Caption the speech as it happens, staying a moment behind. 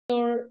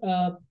your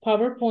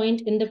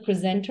PowerPoint in the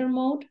presenter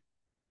mode?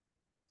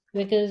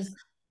 Because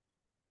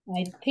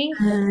I think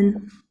that's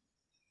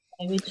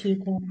by which you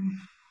can.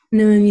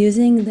 No, I'm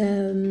using the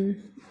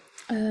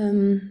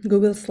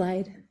Google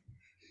slide.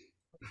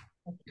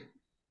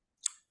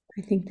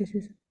 I think this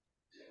is.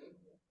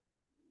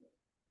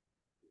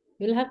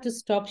 You'll have to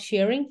stop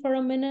sharing for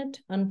a minute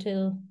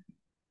until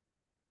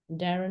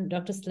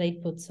Dr.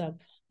 Slade puts up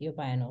your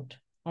bio note.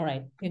 All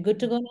right, you're good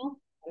to go now?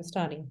 I'm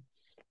starting.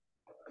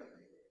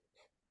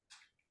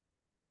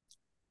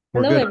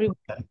 We're Hello, good. everyone.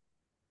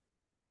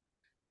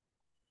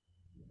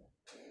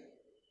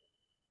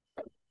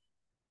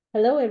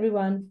 Hello,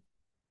 everyone.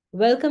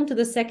 Welcome to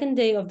the second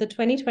day of the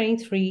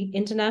 2023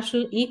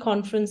 International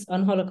E-Conference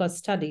on Holocaust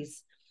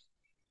Studies.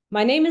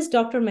 My name is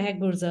Dr. Mehek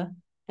Burza,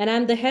 and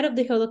I'm the head of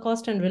the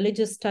Holocaust and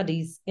Religious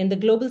Studies in the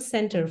Global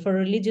Center for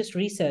Religious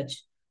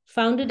Research,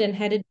 founded and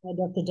headed by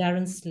Dr.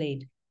 Darren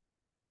Slade.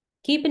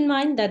 Keep in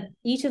mind that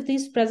each of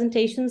these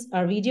presentations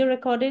are video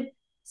recorded,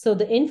 so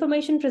the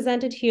information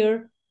presented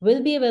here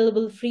will be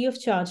available free of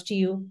charge to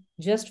you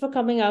just for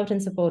coming out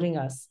and supporting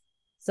us.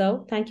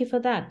 So thank you for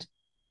that.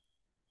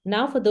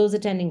 Now, for those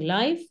attending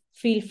live,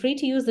 feel free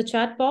to use the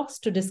chat box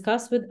to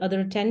discuss with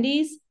other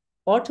attendees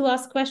or to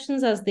ask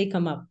questions as they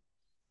come up.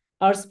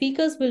 Our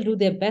speakers will do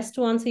their best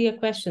to answer your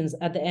questions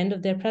at the end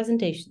of their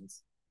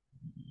presentations.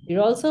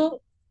 You'll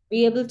also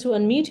be able to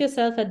unmute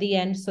yourself at the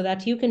end so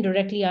that you can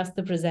directly ask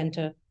the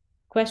presenter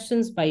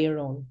questions by your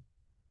own.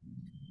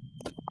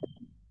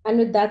 And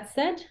with that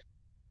said,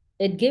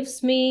 it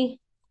gives me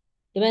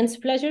immense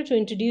pleasure to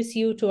introduce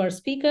you to our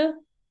speaker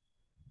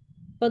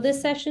for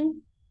this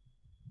session,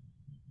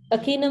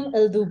 Achinoam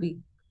Aldouby.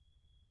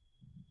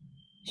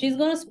 She's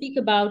going to speak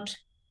about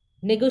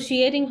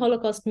negotiating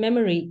Holocaust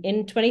memory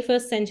in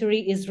 21st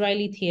century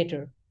Israeli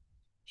theater.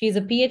 She's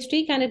a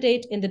PhD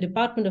candidate in the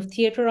Department of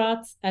Theater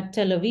Arts at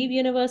Tel Aviv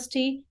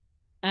University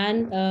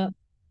and a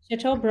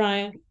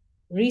Chateaubriand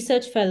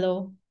Research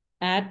Fellow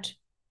at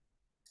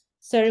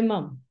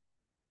Cerimum.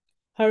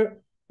 Her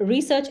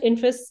research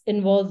interests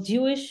involve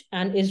Jewish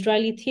and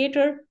Israeli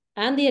theater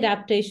and the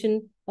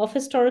adaptation of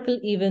historical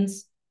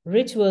events,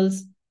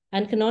 rituals,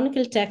 and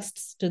canonical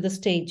texts to the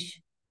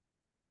stage.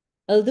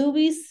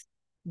 Aldouby's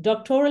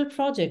doctoral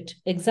project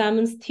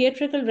examines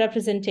theatrical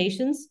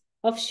representations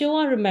of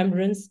Shoah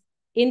remembrance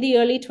in the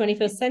early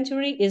 21st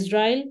century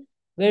Israel,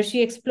 where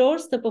she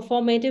explores the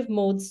performative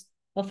modes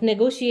of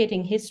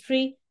negotiating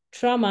history,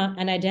 trauma,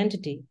 and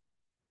identity.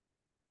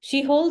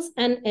 She holds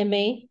an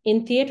MA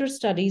in theater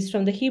studies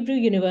from the Hebrew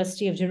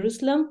University of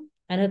Jerusalem,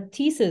 and her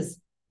thesis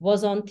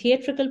was on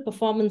theatrical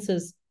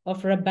performances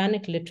of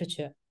rabbinic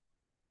literature.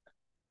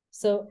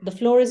 So the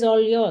floor is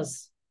all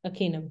yours,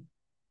 Achinoam.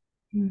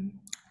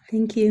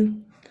 Thank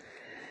you.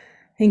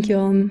 Thank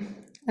you.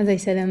 As I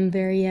said, I'm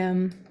very,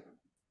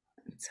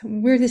 it's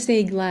weird to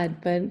say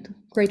glad, but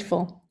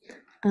grateful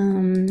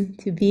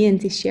to be and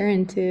to share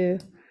and to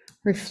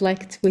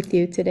reflect with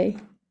you today.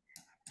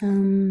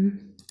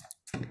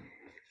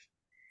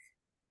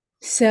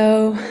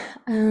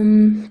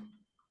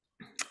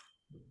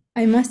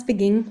 I must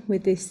begin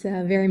with this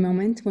very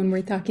moment. When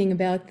we're talking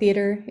about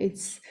theater,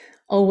 it's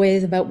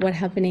always about what's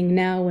happening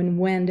now and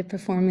when the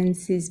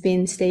performance is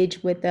being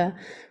staged with the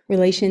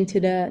relation to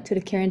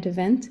the current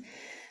event.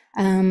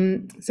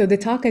 So the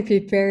talk I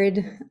prepared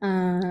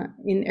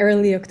in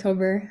early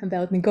October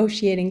about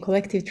negotiating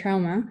collective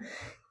trauma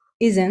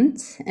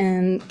isn't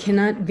and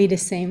cannot be the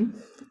same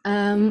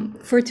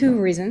for two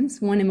reasons.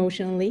 One,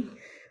 emotionally.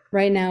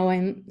 Right now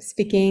I'm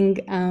speaking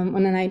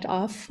on a night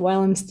off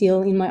while I'm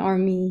still in my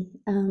army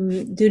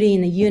duty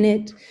in a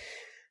unit.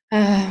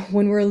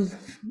 When we're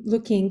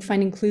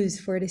finding clues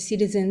for the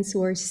citizens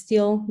who are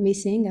still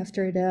missing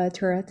after the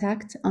terror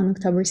attack on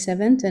October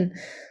 7th. And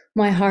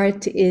my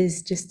heart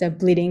is just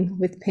bleeding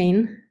with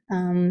pain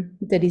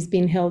that is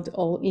being held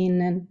all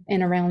in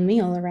and around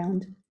me, all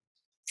around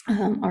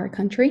our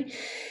country.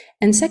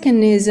 And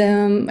second is,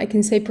 I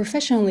can say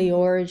professionally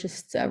or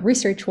just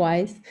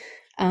research-wise,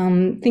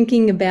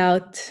 thinking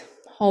about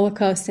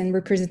Holocaust and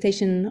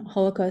representation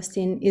Holocaust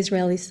in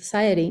Israeli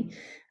society,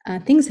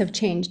 things have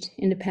changed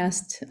in the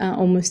past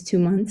almost 2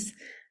 months.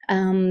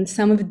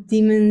 Some of the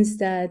demons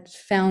that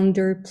found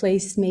their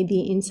place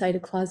maybe inside a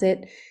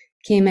closet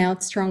came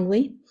out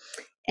strongly.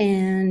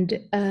 And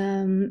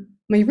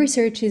my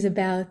research is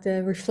about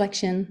the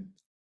reflection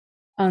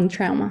on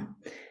trauma.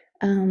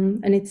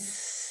 And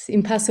it's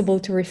impossible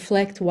to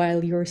reflect while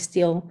the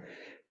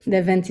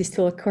event is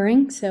still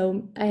occurring.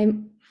 So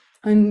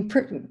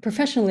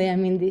professionally,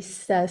 I'm in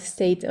this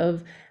state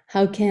of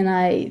how can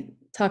I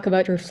talk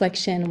about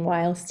reflection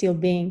while still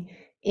being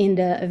in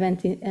the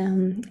event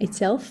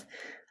itself.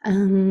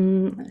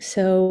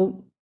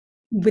 So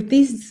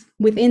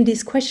within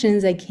these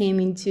questions, I came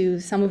into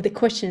some of the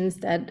questions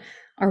that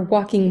are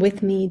walking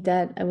with me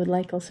that I would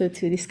like also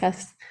to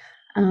discuss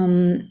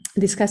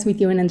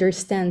with you and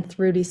understand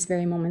through this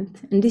very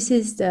moment. And this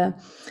is the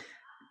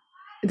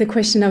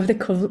question of the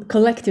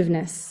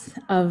collectiveness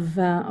of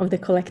the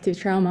collective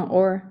trauma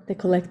or the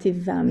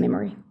collective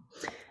memory.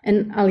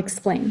 And I'll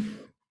explain.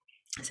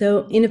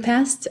 So in the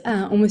past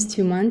almost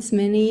 2 months,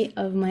 many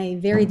of my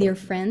very dear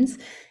friends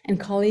and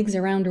colleagues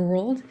around the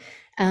world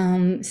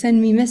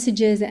send me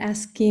messages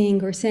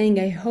asking or saying,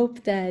 I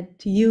hope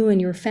that you and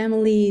your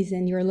families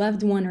and your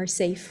loved one are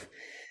safe.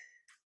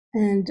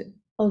 And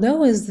although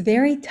I was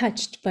very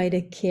touched by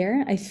the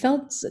care, I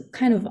felt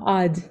kind of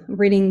odd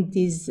reading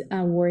these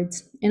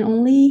words. And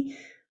only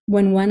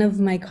when one of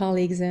my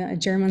colleagues, a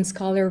German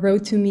scholar,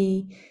 wrote to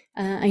me,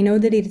 I know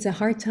that it's a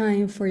hard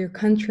time for your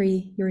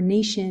country, your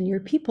nation, your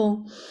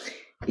people,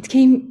 it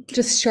came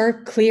just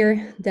sharp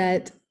clear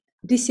that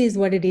this is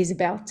what it is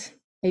about.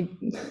 I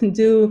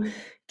do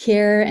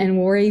care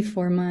and worry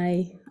for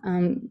my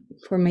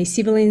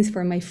siblings,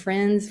 for my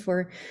friends,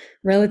 for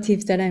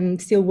relatives that I'm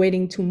still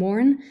waiting to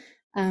mourn.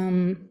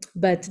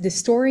 But the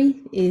story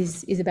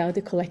is about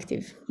the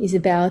collective, is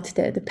about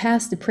the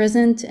past, the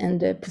present, and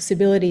the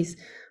possibilities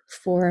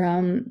for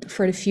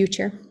the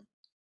future.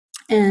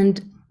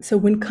 And so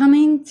when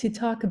coming to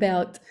talk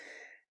about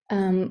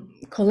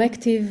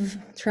collective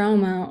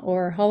trauma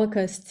or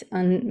Holocaust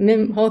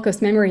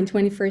Holocaust memory in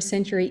 21st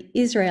century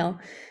Israel,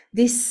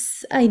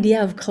 this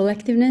idea of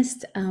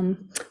collectiveness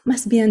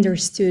must be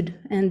understood.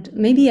 And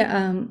maybe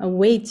a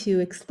way to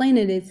explain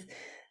it is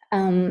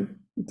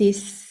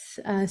this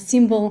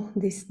symbol,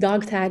 this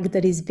dog tag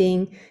that is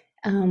being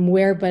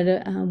worn by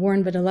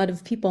a lot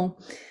of people,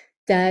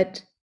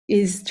 that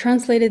is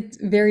translated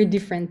very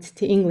different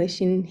to English.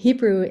 In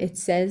Hebrew, it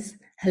says,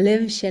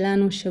 Halev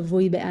shelanu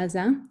shavui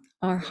be'aza,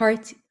 our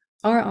heart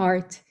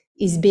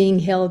is being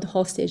held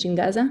hostage in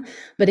Gaza.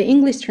 But the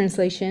English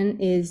translation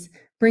is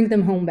bring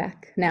them home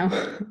back now,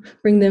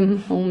 bring them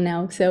home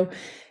now. So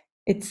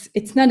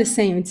it's not the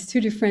same, it's two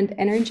different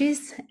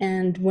energies.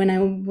 And when I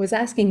was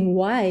asking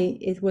why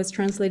it was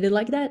translated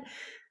like that,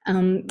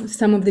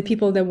 some of the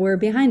people that were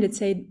behind it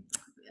said,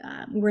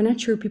 we're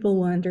not sure people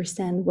will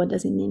understand what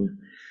does it mean.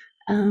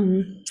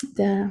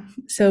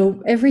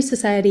 So every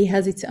society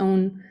has its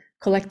own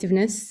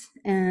collectiveness,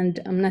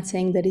 and I'm not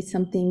saying that it's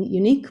something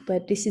unique,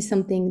 but this is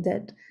something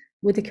that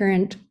with the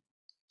current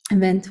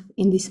event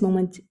in this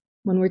moment,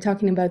 when we're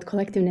talking about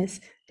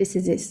collectiveness, this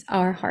is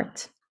our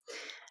heart.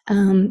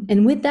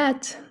 And with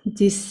that,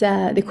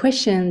 the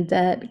question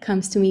that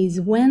comes to me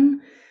is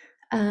when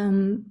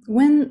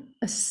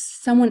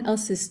someone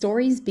else's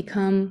stories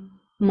become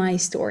my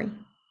story,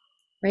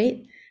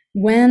 right?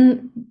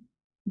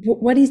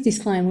 What is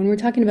this line when we're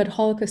talking about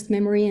Holocaust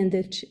memory and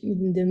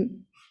the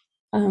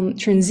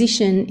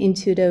transition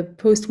into the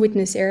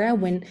post-witness era,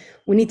 when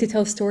we need to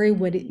tell a story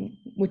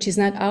which is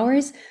not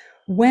ours,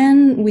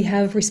 when we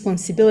have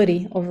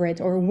responsibility over it,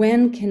 or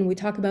when can we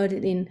talk about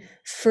it in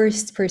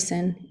first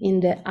person, in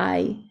the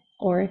I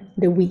or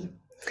the we?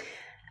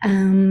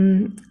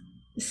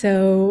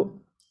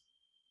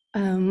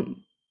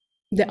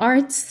 The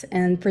arts,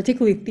 and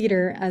particularly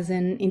theater as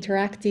an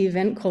interactive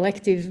and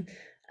collective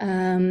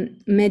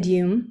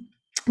medium,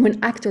 when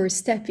actors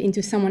step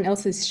into someone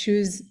else's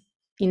shoes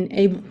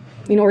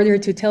in order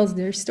to tell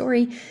their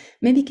story,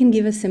 maybe can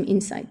give us some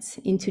insights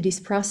into this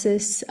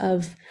process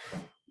of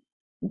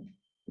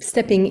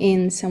stepping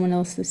in someone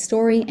else's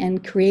story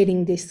and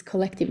creating this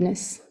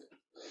collectiveness.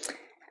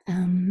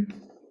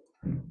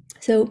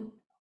 So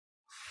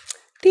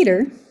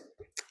theater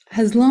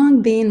has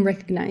long been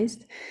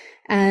recognized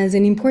as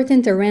an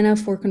important arena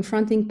for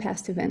confronting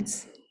past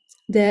events.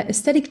 The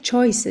aesthetic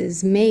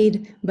choices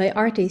made by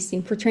artists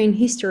in portraying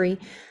history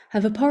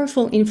have a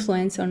powerful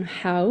influence on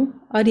how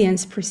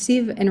audience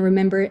perceive and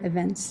remember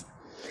events.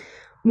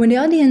 When the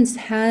audience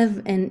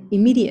have an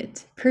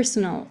immediate,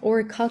 personal,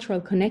 or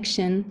cultural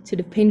connection to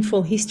the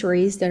painful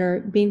histories that are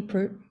being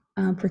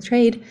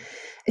portrayed,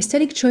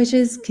 aesthetic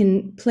choices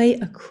can play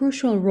a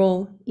crucial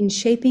role in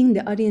shaping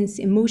the audience's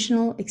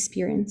emotional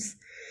experience.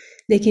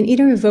 They can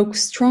either evoke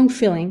strong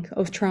feeling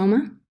of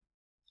trauma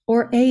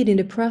or aid in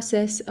the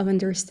process of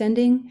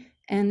understanding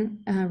and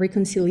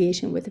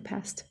reconciliation with the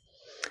past.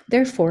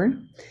 Therefore,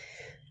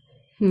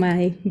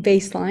 my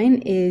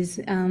baseline is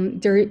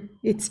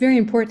it's very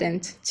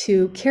important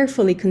to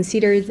carefully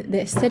consider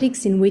the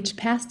aesthetics in which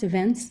past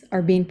events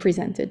are being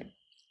presented.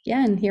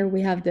 Yeah, and here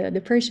we have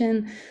the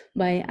Persian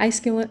by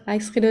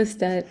Aeschylus,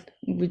 that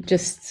we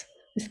just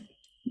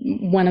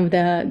one of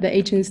the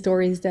ancient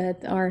stories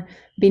that are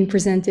being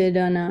presented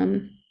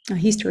on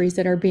histories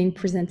that are being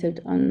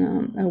presented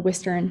on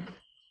Western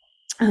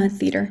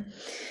theater.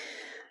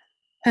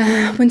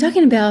 When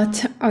talking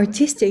about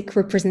artistic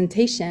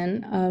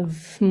representation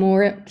of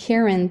more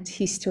current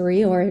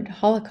history or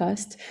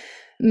Holocaust,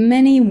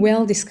 many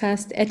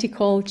well-discussed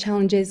ethical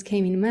challenges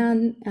came in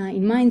mind.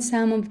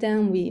 Some of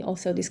them we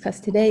also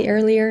discussed today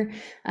earlier,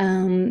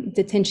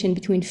 the tension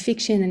between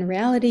fiction and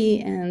reality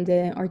and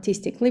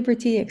artistic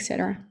liberty,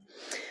 etc.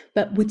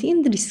 But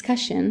within the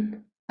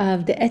discussion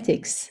of the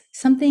ethics,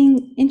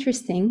 something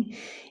interesting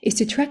is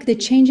to track the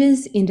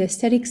changes in the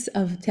aesthetics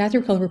of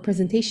theatrical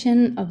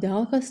representation of the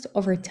Holocaust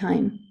over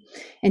time,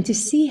 and to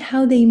see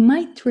how they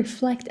might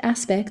reflect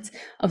aspects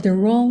of the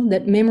role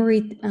that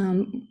memory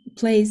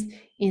plays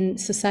in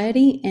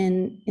society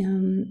and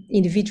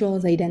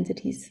individuals'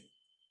 identities.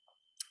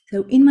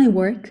 So in my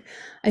work,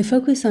 I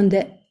focus on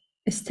the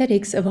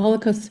aesthetics of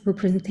Holocaust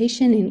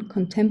representation in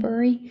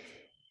contemporary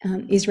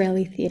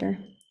Israeli theater.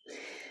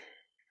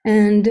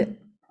 And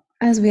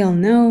as we all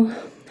know,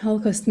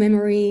 Holocaust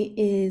memory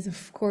is,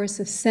 of course,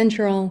 a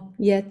central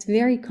yet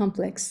very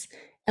complex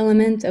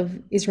element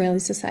of Israeli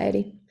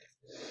society.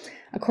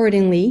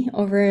 Accordingly,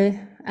 over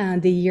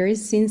the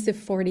years since the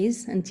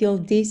 40s until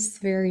this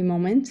very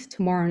moment,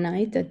 tomorrow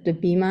night at the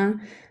Bima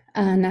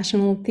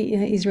National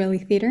Israeli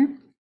Theater,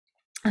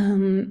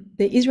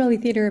 the Israeli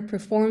theater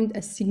performed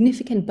a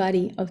significant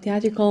body of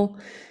theatrical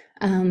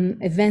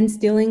events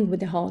dealing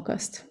with the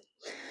Holocaust.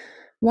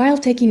 While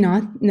taking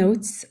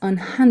notes on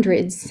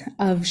hundreds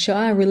of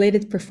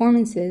Shoah-related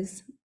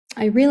performances,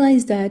 I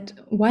realized that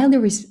while the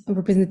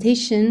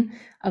representation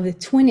of the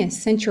 20th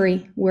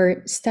century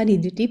were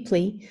studied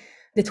deeply,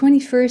 the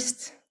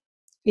 21st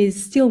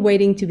is still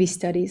waiting to be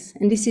studied,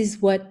 and this is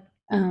what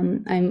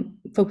I'm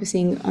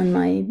focusing on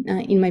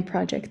in my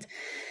project.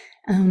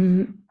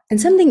 And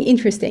something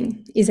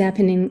interesting is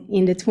happening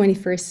in the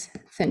 21st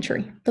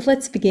century, but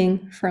let's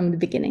begin from the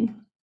beginning.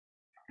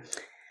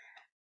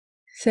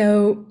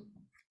 So,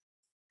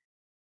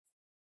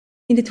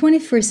 in the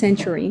 21st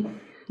century,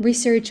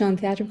 research on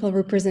theatrical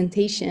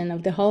representation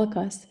of the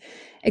Holocaust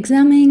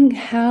examining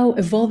how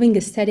evolving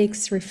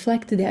aesthetics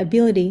reflect the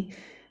ability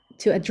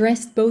to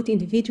address both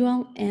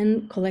individual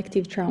and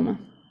collective trauma.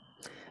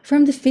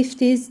 From the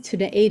 50s to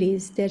the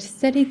 80s, the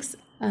aesthetics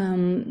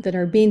that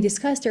are being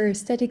discussed are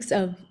aesthetics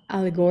of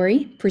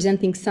allegory,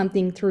 presenting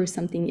something through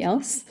something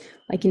else,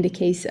 like in the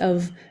case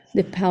of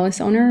The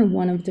Palace Owner,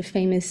 one of the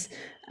famous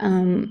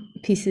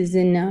pieces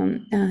in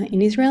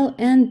Israel,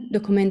 and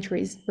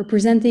documentaries,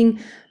 representing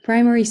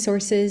primary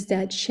sources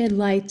that shed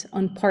light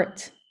on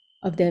part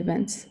of the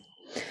events,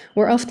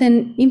 were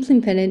often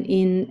implemented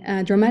in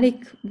a dramatic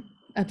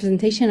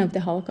representation of the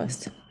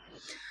Holocaust.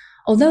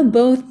 Although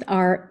both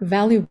are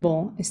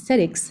valuable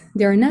aesthetics,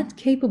 they are not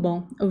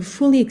capable of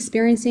fully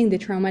experiencing the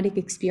traumatic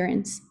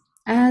experience,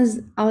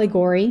 as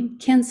allegory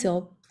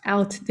cancels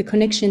out the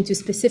connection to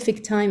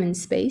specific time and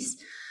space,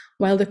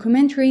 while the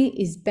commentary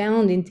is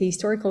bound into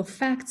historical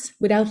facts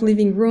without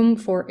leaving room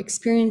for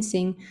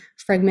experiencing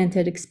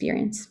fragmented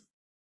experience.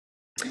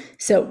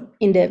 So,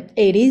 in the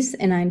 80s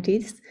and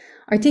 90s,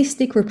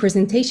 artistic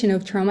representation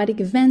of traumatic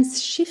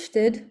events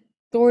shifted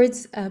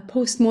towards a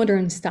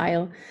postmodern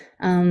style,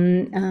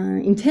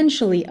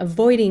 intentionally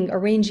avoiding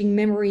arranging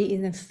memory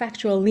in a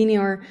factual,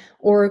 linear,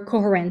 or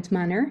coherent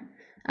manner.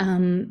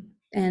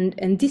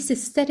 And this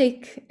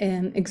aesthetic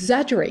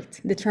exaggerates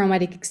the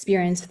traumatic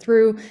experience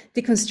through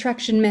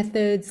deconstruction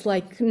methods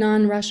like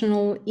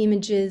non-rational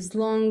images,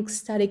 long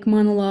static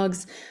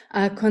monologues,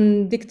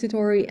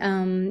 contradictory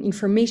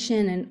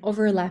information, and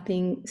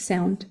overlapping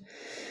sound.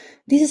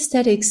 These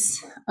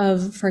aesthetics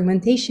of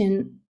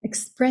fragmentation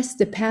express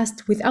the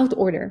past without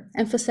order,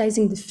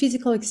 emphasizing the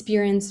physical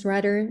experience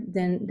rather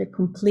than the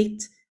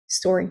complete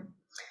story.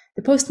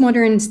 The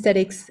postmodern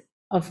aesthetics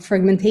of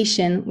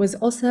fragmentation was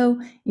also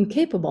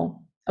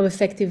incapable of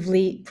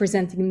effectively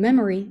presenting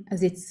memory,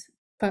 as it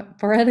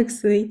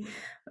paradoxically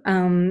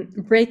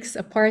breaks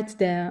apart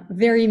the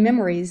very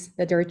memories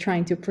that they're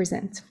trying to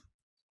present.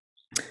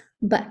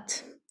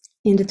 But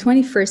in the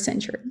 21st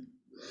century,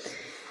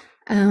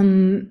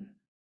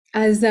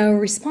 as a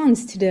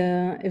response to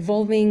the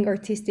evolving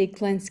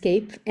artistic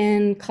landscape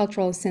and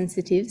cultural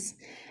sensitives,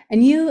 a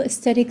new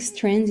aesthetics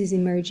trend is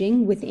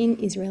emerging within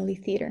Israeli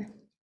theater.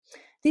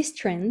 This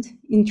trend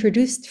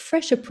introduced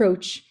fresh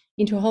approach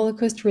into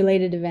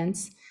Holocaust-related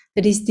events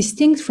that is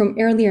distinct from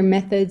earlier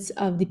methods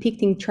of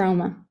depicting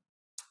trauma.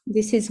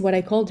 This is what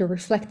I call the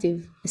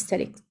reflective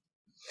aesthetic.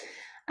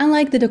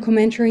 Unlike the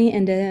documentary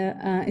and the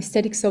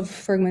aesthetics of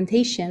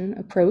fragmentation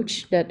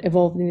approach that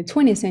evolved in the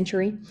 20th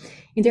century,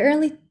 in the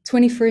early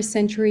 21st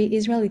century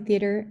Israeli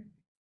theater,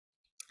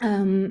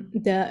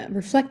 the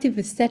reflective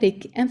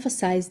aesthetic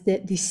emphasized the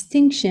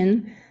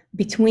distinction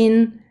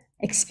between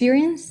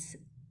experience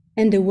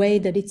and the way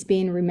that it's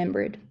being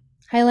remembered,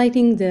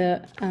 highlighting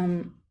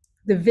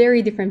the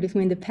very difference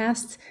between the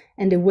past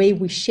and the way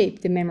we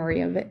shape the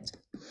memory of it.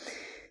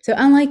 So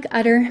unlike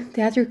other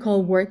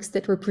theatrical works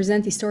that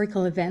represent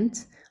historical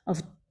events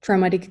of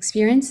traumatic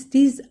experience,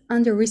 these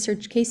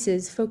under-researched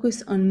cases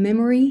focus on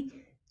memory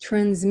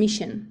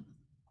transmission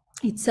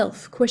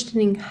itself,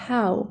 questioning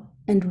how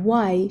and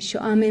why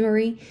Shoah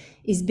memory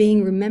is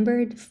being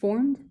remembered,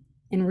 formed,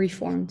 and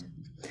reformed.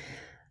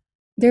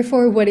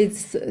 Therefore, what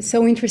is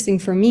so interesting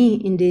for me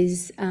in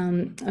these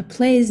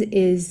plays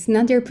is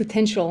not their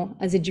potential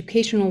as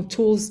educational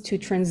tools to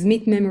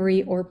transmit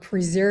memory or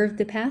preserve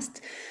the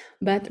past,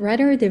 but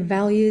rather their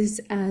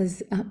values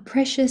as a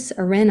precious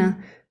arena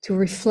to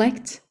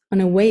reflect on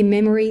a way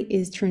memory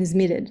is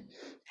transmitted,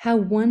 how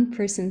one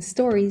person's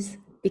stories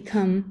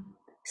become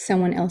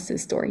someone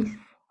else's stories.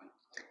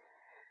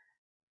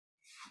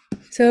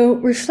 So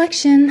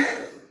reflection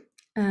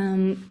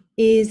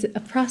is a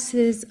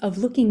process of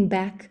looking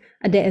back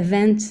at the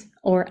event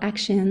or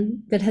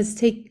action that has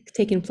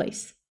taken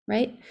place,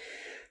 right?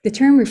 The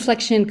term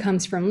reflection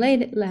comes from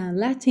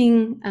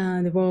Latin,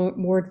 the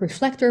word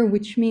reflector,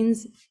 which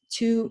means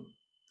to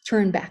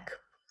turn back.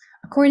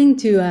 According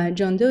to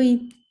John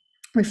Dewey,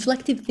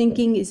 reflective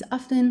thinking is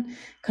often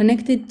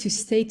connected to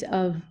state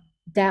of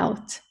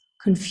doubt,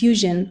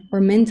 confusion,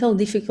 or mental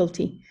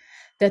difficulty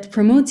that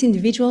promotes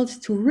individuals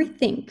to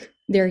rethink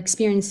their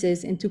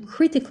experiences and to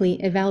critically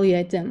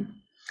evaluate them.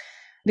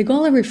 The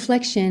goal of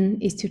reflection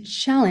is to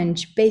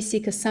challenge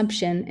basic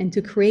assumption and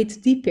to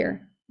create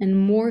deeper and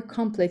more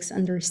complex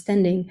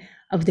understanding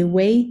of the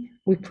way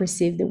we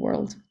perceive the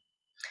world.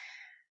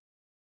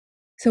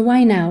 So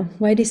why now?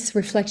 Why this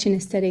reflection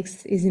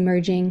aesthetics is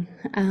emerging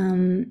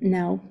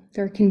now?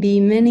 There can be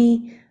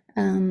many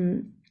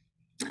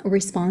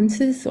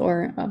responses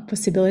or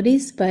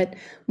possibilities, but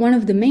one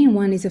of the main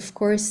one is, of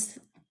course,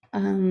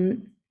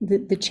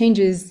 the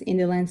changes in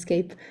the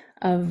landscape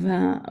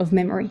of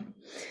memory.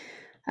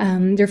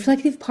 The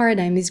reflective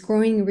paradigm is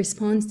growing in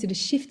response to the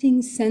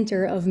shifting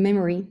center of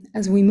memory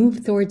as we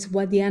move towards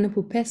what Diana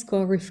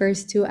Popesco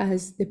refers to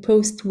as the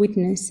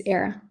post-witness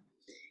era.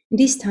 In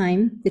this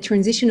time, the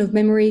transition of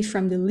memory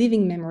from the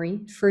living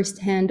memory,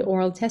 first-hand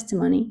oral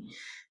testimony,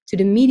 to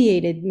the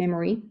mediated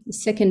memory, the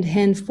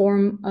second-hand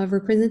form of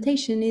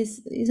representation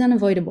is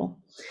unavoidable.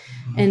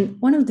 And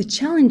one of the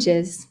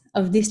challenges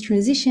of this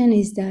transition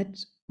is that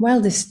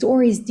while the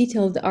stories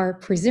detailed are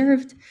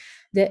preserved,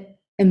 the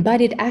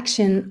embodied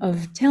action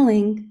of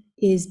telling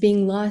is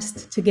being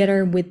lost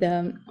together with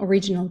the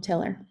original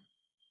teller.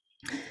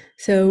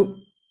 So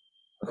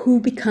who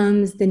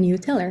becomes the new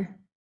teller?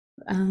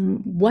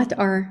 What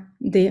are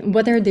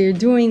they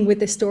doing with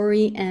the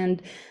story,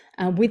 and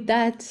with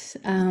that,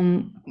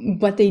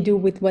 what they do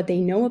with what they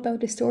know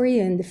about the story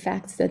and the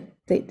facts that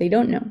they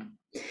don't know.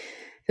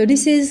 So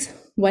this is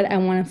what I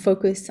want to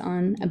focus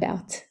on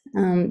about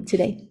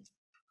today.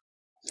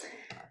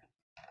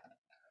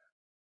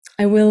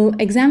 I will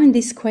examine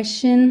this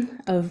question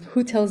of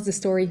who tells the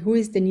story, who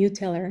is the new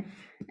teller,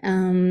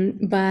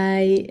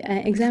 by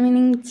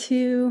examining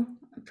two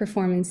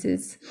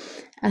performances.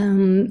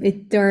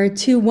 There are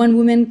two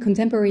one-woman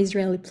contemporary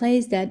Israeli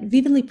plays that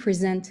vividly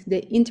present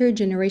the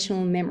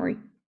intergenerational memory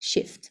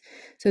shift.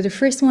 So the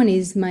first one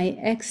is My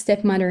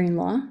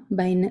Ex-Stepmother-in-Law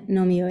by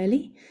Naomi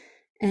Yoeli,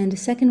 and the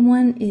second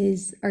one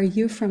is Are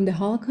You from the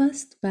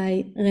Holocaust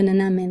by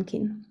Renana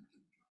Menken.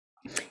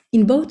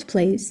 In both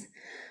plays,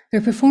 the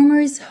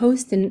performers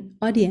host an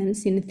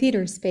audience in a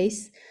theater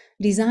space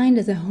designed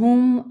as a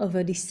home of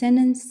a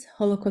descendant's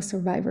Holocaust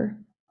survivor.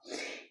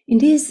 In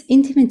these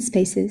intimate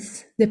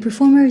spaces, the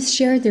performers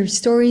share their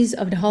stories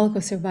of the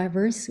Holocaust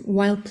survivors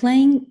while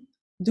playing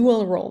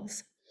dual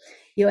roles.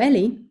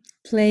 Yoeli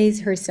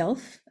plays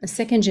herself, a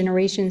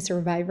second-generation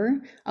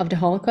survivor of the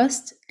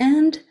Holocaust,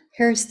 and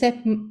her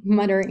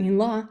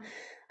stepmother-in-law,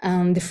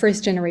 the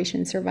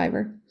first-generation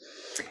survivor.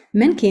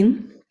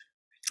 Menken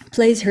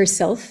plays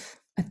herself,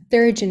 a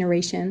third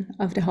generation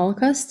of the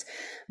Holocaust,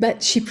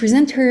 but she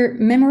presents her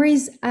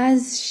memories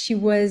as she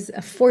was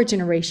a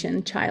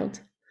fourth-generation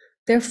child.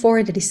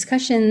 Therefore, the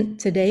discussion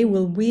today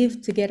will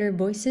weave together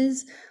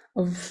voices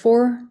of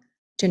four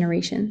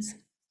generations.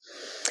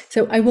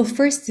 So I will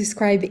first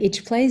describe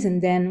each place,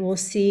 and then we'll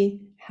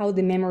see how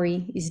the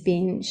memory is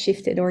being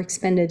shifted or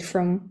expanded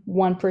from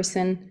one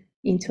person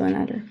into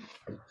another.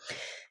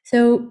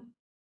 So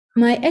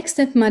My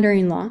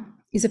Ex-Stepmother-in-Law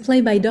is a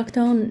play by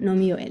Dr.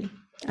 Naomi Yoeli.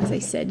 As I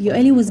said,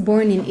 Yoeli was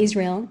born in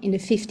Israel in the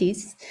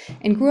 50s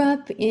and grew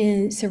up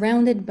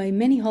surrounded by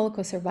many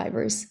Holocaust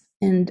survivors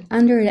and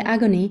under the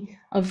agony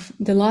of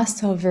the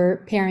loss of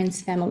her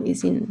parents'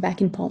 families back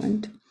in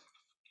Poland.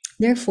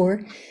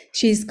 Therefore,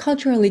 she is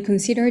culturally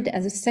considered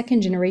as a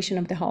second generation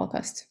of the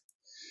Holocaust.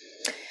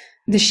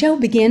 The show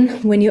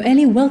begins when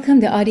Yoeli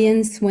welcomes the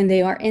audience when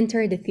they are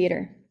entered the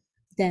theater.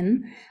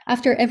 Then,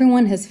 after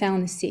everyone has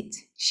found a seat,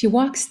 she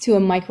walks to a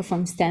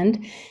microphone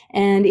stand,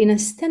 and in a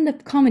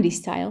stand-up comedy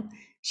style,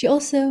 she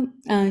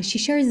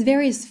shares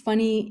various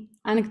funny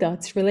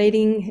anecdotes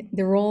relating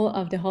the role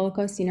of the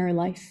Holocaust in her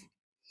life.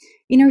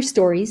 In her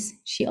stories,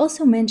 she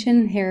also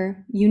mentioned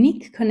her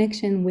unique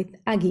connection with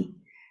Agi,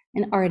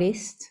 an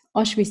artist,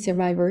 Auschwitz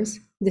survivors,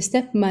 the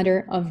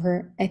stepmother of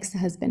her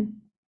ex-husband.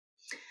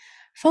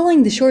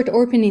 Following the short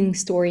opening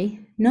story,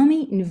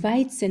 Naomi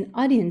invites an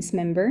audience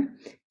member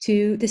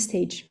to the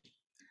stage.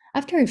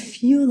 After a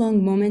few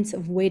long moments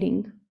of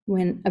waiting,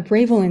 when a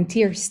brave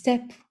volunteer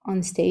steps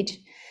on stage,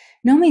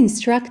 Naomi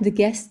instructs the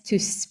guest to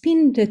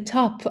spin the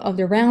top of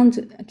the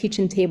round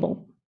kitchen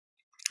table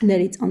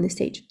that is on the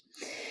stage.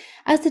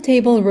 As the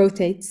table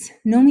rotates,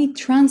 Naomi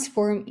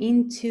transforms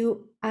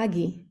into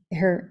Agi,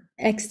 her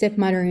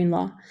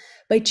ex-stepmother-in-law,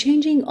 by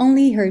changing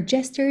only her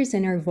gestures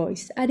and her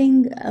voice,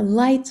 adding a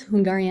light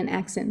Hungarian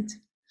accent.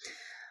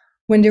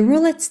 When the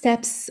roulette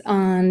steps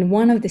on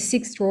one of the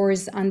 6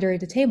 drawers under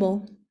the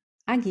table,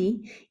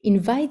 Agi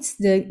invites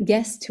the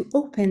guest to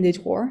open the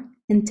drawer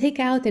and take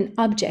out an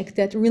object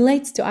that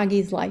relates to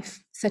Agi's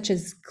life, such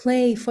as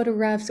clay,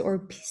 photographs, or a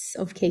piece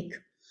of cake.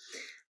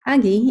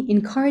 Agi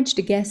encouraged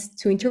the guest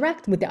to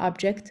interact with the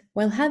object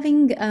while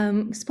having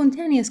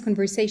spontaneous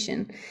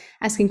conversation,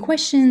 asking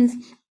questions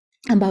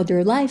about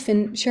their life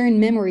and sharing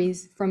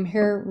memories from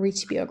her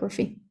rich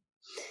biography.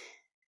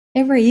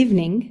 Every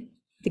evening,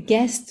 The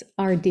guests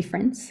are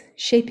different,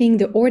 shaping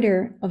the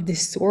order of the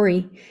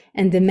story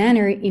and the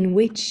manner in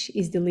which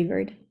is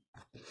delivered.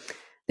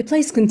 The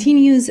play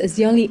continues as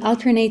Yoli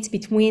alternates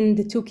between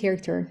the two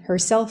characters,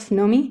 herself,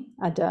 Nomi,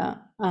 at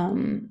a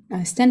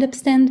stand-up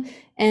stand,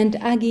 and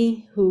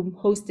Agi, who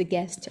hosts the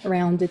guest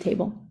around the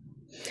table.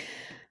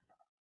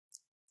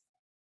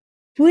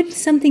 Would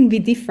something be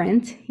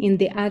different in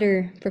the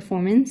other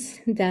performance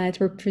that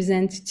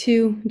represent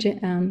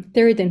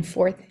third and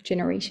fourth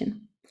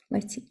generation?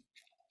 Let's see.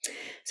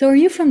 So Are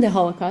You from the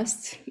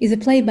Holocaust is a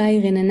play by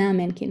Renana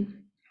Menken.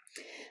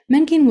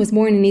 Menken was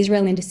born in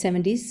Israel in the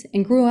 70s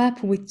and grew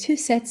up with two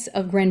sets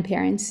of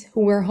grandparents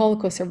who were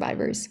Holocaust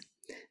survivors.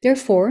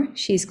 Therefore,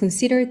 she is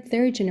considered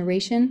third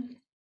generation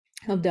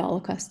of the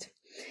Holocaust.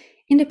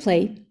 In the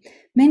play,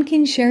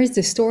 Menken shares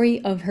the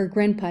story of her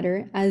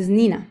grandfather as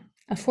Nina,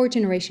 a fourth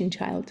generation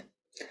child.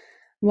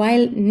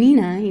 While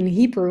Nina in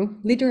Hebrew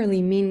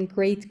literally means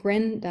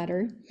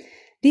great-granddaughter,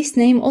 this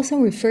name also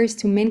refers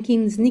to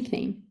Menken's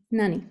nickname,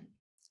 Nani.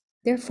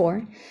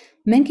 Therefore,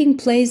 Menken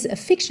plays a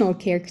fictional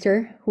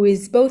character who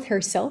is both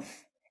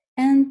herself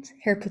and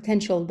her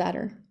potential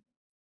daughter.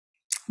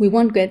 We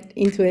won't get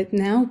into it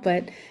now,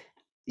 but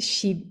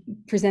she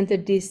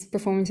presented these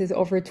performances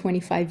over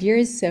 25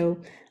 years, so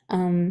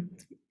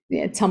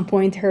at some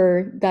point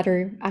her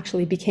daughter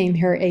actually became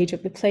her age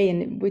of the play,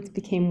 and it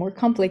became more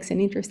complex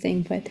and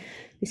interesting, but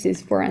this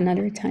is for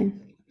another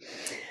time.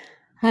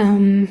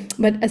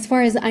 But as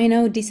far as I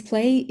know, this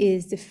play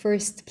is the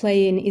first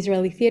play in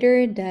Israeli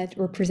theater that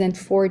represents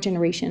four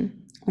generations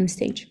on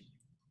stage.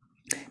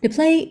 The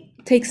play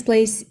takes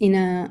place in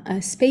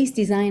a space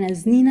designed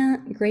as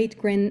Nina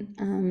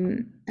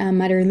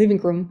great-grandmother living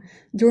room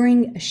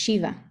during a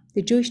Shiva,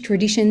 the Jewish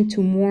tradition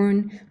to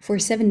mourn for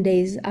 7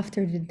 days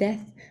after the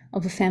death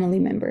of a family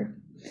member.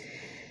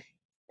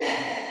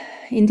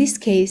 In this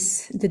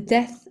case, the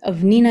death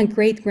of Nina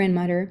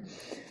great-grandmother,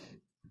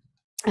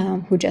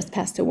 who just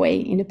passed away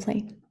in the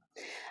play.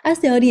 As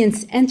the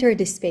audience enter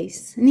the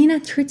space, Nina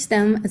treats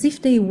them as if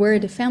they were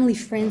the family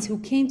friends who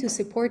came to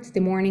support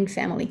the mourning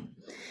family.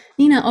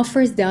 Nina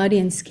offers the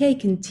audience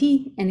cake and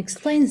tea and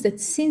explains that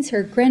since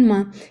her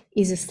grandma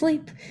is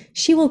asleep,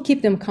 she will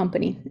keep them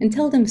company and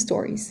tell them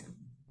stories.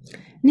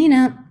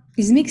 Nina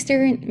is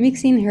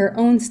mixing her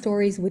own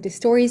stories with the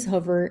stories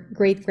of her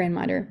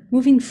great-grandmother,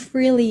 moving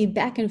freely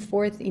back and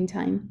forth in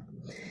time.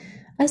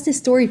 As the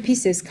story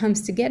pieces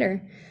comes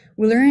together,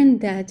 we learn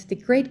that the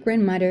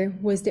great-grandmother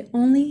was the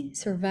only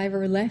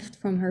survivor left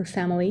from her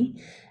family,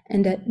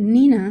 and that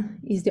Nina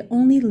is the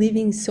only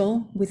living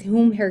soul with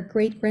whom her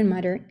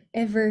great-grandmother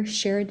ever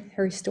shared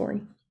her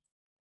story.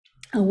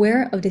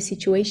 Aware of the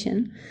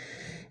situation,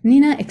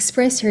 Nina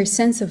expressed her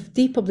sense of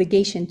deep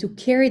obligation to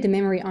carry the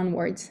memory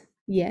onwards,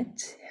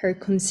 yet her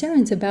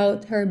concerns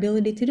about her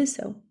ability to do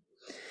so.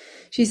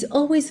 She's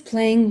always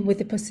playing with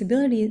the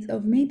possibilities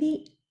of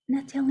maybe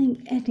not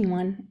telling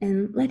anyone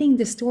and letting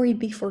the story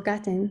be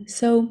forgotten,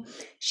 so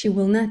she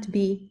will not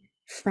be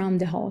from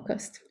the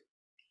Holocaust.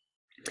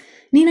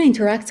 Nina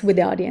interacts with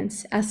the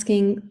audience,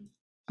 asking,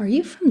 "Are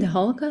you from the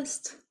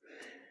Holocaust?"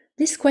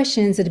 This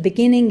question at the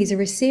beginning is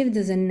received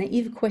as a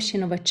naive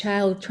question of a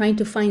child trying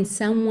to find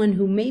someone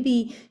who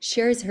maybe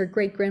shares her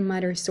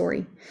great-grandmother's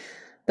story.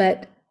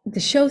 But as the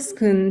show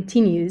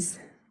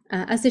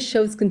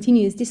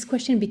continues, this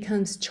question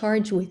becomes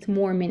charged with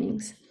more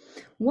meanings.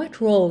 What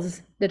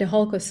roles that the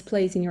Holocaust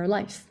plays in your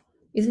life?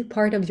 Is it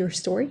part of your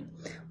story?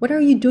 What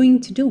are you doing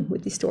to do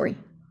with the story?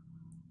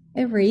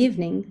 Every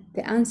evening,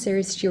 the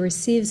answers she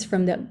receives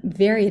from the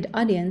varied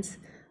audience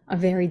are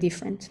very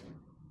different.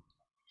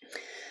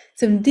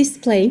 So this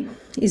play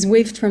is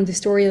weaved from the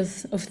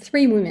stories of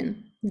three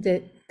women,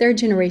 the third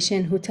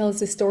generation who tells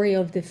the story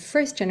of the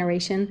first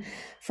generation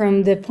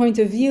from the point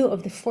of view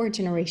of the fourth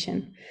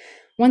generation.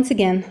 Once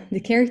again, the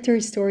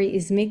character's story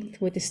is mixed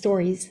with the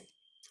stories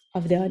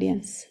of the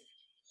audience.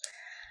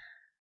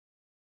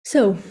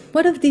 So,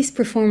 what of this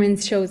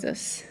performance shows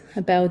us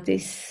about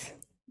this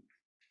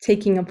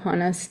taking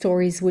upon us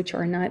stories which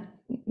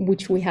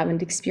we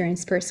haven't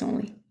experienced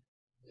personally?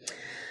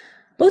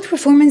 Both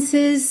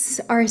performances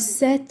are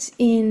set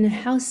in the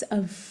house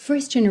of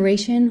first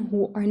generation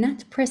who are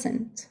not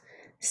present.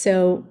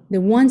 So the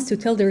ones to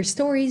tell their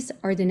stories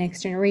are the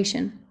next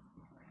generation.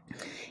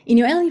 In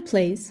Yoeli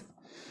plays,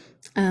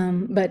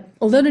 but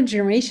although the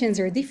generations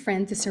are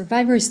different, the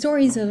survivor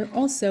stories are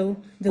also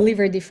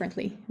delivered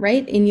differently,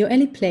 right? In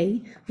Yoeli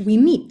play, we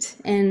meet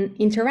and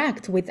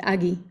interact with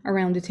Agi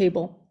around the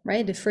table,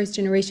 right? The first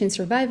generation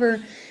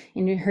survivor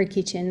in her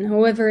kitchen.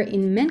 However,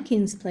 in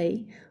Menken's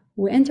play,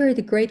 we enter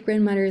the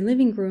great-grandmother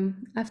living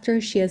room after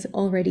she has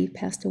already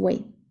passed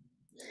away.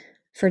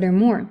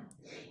 Furthermore,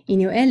 in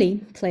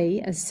Yoeli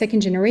play, as second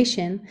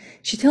generation,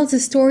 she tells the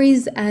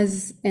stories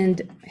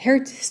and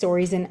her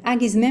stories and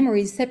Agi's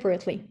memories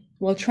separately,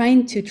 while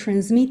trying to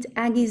transmit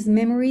Agi's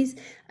memories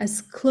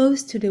as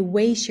close to the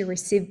way she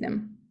received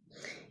them.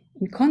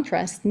 In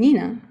contrast,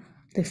 Nina,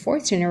 the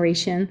fourth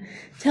generation,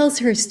 tells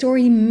her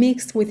story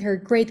mixed with her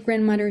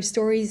great-grandmother's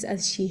stories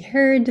as she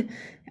heard,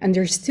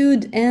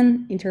 understood,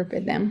 and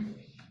interpreted them.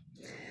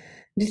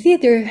 The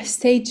theater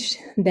stage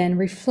then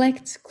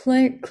reflects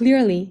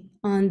clearly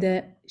on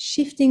the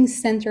shifting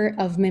center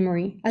of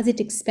memory as it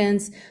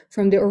expands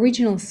from the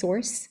original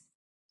source,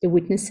 the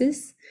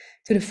witnesses,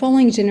 to the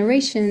following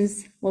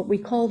generations, what we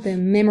call the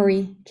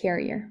memory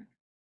carrier.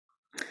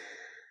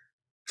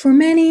 For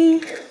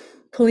many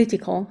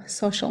political,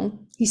 social,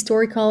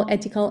 historical,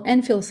 ethical,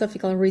 and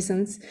philosophical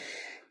reasons,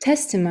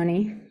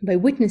 testimony by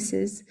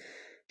witnesses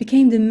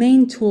became the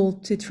main tool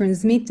to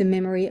transmit the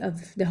memory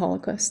of the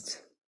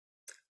Holocaust.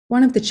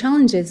 One of the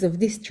challenges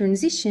of this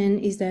transition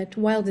is that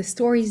while the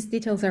story's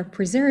details are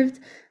preserved,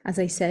 as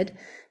I said,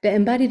 the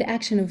embodied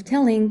action of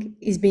telling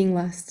is being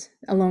lost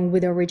along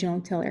with the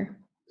original teller.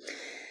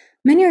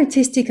 Many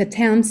artistic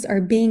attempts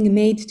are being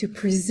made to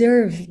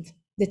preserve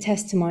the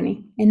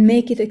testimony and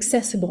make it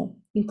accessible,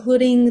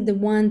 including the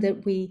one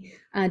that we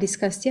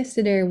discussed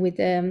yesterday with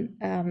the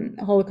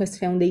Holocaust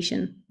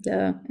Foundation,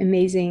 the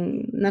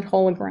amazing, not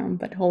hologram,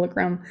 but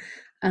hologram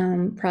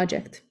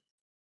project.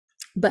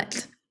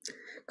 But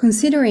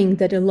considering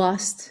that the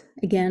lost,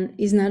 again,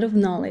 is not of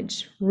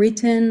knowledge,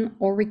 written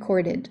or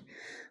recorded,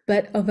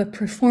 but of a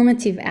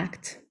performative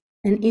act,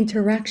 an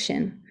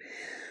interaction,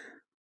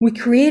 we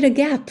create a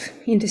gap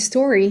in the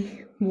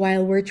story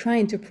while we're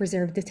trying to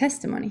preserve the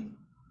testimony.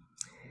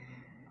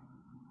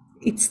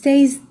 It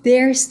stays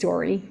their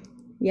story,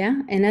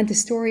 yeah, and not the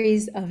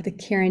stories of the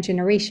current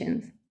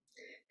generations.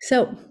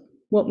 So,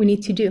 what we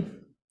need to do?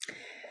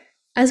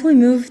 As we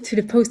move to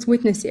the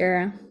post-witness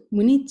era,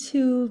 we need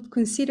to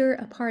consider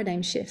a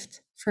paradigm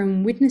shift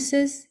from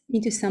witnesses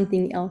into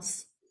something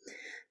else.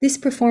 These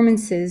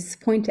performances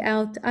point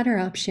out other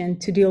option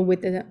to deal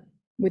with the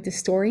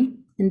story,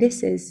 and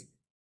this is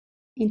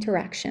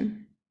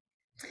interaction.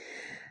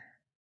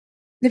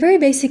 The very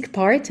basic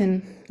part,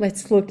 and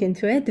let's look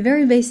into it, the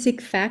very basic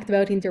fact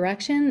about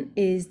interaction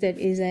is that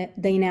it is a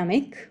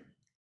dynamic,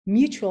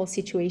 mutual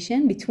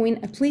situation between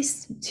at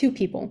least two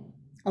people,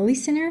 a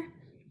listener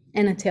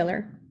and a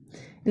teller.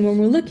 And when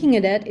we're looking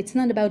at it, it's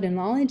not about the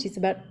knowledge, it's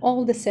about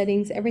all the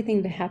settings,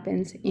 everything that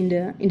happens in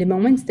the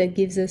moments that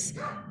gives us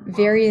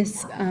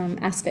various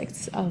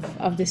aspects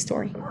of the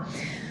story.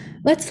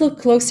 Let's look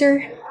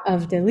closer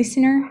of the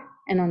listener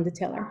and on the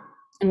teller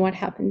and what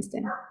happens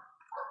then.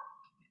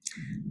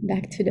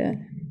 Back to the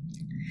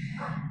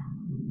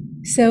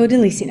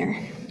listener.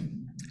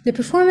 The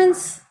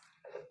performances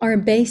are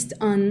based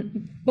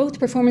on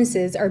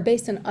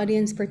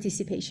audience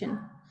participation.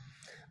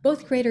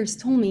 Both creators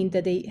told me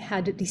that they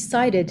had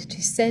decided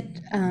to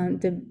set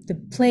the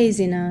plays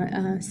in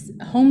a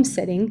home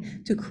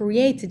setting to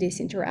create this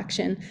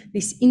interaction,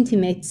 this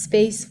intimate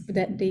space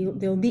that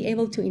they'll be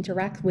able to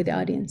interact with the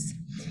audience.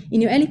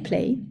 In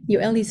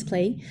Yoeli's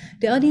play,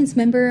 the audience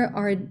member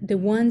are the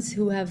ones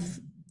who have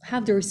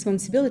the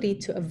responsibility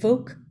to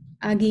evoke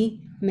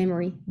Aggie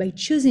memory by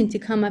choosing to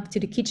come up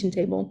to the kitchen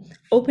table,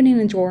 opening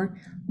a drawer,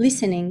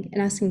 listening,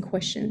 and asking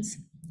questions.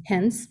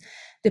 Hence,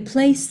 the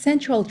play's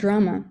central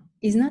drama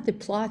is not the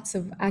plots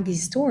of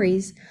Aggie's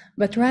stories,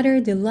 but rather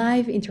the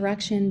live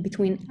interaction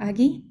between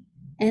Aggie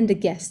and the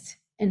guest,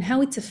 and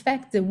how it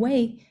affects the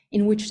way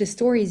in which the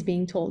story is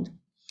being told.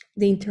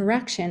 The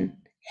interaction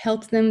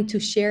helps them to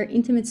share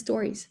intimate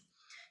stories.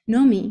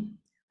 Nomi,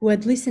 who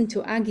had listened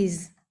to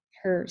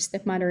her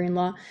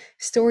stepmother-in-law,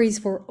 stories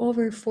for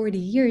over 40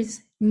 years,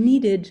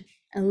 needed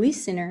a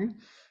listener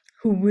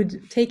who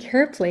would take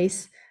her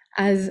place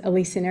as a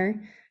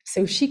listener,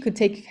 so she could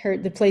take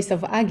the place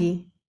of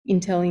Aggie in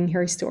telling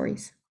her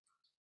stories.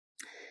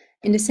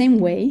 In the same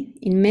way,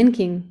 in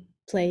Menking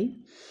play,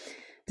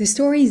 the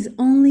story is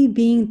only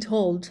being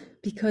told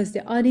because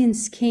the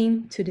audience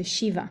came to the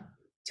Shiva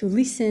to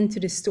listen to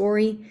the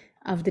story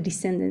of the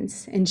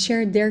descendants and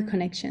share their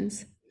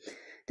connections.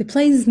 The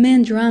play's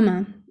main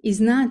drama is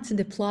not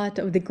the plot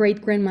of the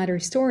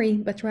great-grandmother's story,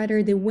 but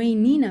rather the way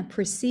Nina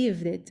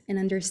perceived it and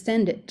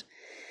understood it.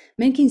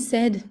 Mencken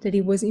said that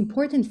it was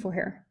important for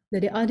her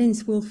that the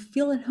audience will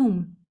feel at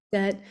home,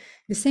 that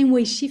the same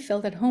way she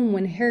felt at home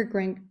when her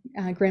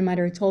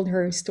grandmother told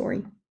her a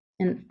story.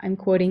 And I'm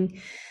quoting,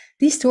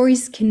 "These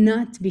stories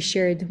cannot be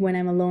shared when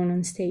I'm alone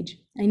on stage.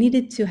 I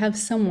needed to have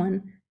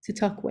someone to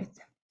talk with."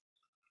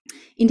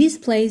 In these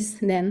plays,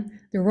 then,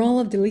 the role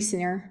of the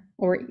listener,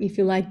 or if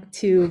you like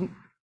to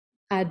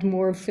add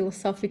more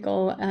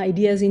philosophical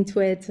ideas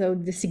into it, so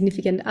the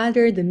significant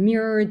other, the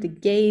mirror, the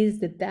gaze,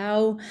 the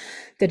Tao,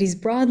 that is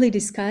broadly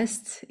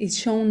discussed, is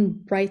shown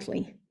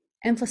brightly,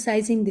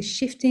 emphasizing the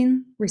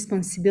shifting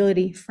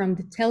responsibility from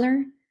the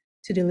teller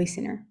to the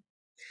listener.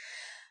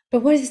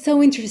 But what is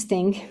so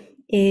interesting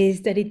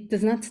is that it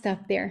does not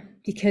stop there,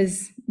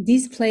 because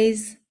these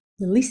plays,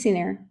 the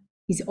listener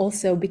is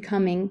also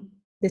becoming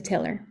the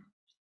teller.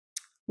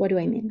 What do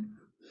I mean?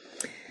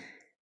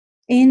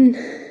 In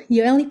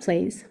Yoeli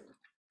plays,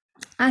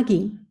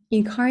 Aggie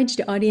encouraged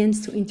the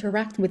audience to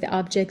interact with the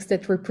objects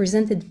that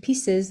represented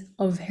pieces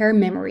of her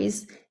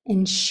memories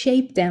and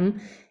shape them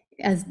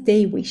as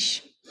they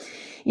wish.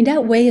 In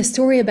that way, a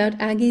story about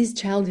Aggie's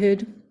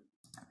childhood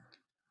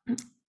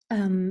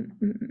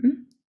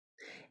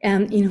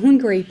In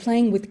Hungary,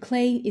 playing with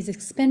clay is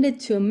expanded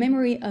to a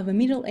memory of a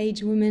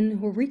middle-aged woman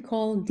who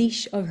recalled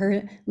dish of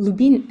her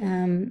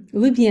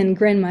Libyan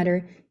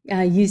grandmother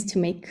used to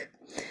make.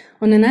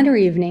 On another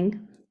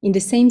evening, in the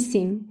same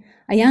scene,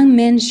 a young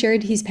man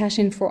shared his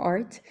passion for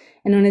art,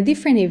 and on a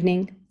different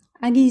evening,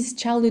 Agi's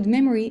childhood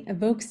memory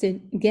evokes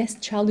the guest's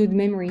childhood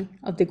memory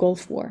of the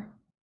Gulf War.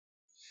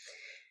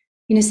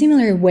 In a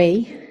similar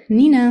way,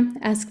 Nina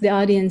asked the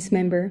audience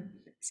member,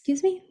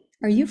 "Excuse me,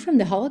 are you from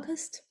the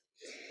Holocaust?"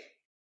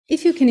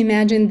 If you can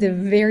imagine the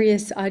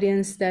various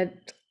audience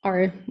that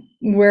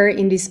were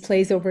in this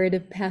place over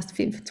the past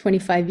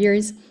 25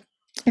 years,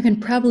 you can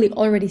probably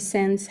already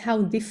sense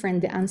how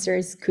different the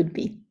answers could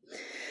be.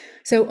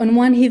 So on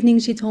one evening,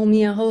 she told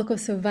me a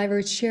Holocaust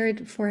survivor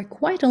shared for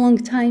quite a long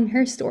time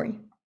her story.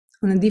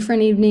 On a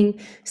different evening,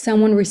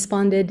 someone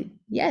responded,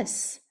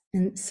 "Yes,"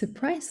 and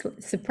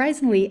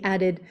surprisingly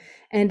added,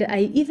 "And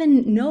I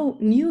even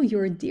knew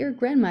your dear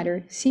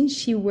grandmother since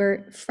she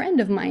were a friend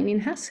of mine in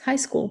high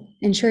school,"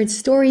 and shared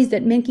stories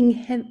that many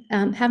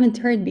haven't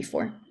heard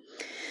before.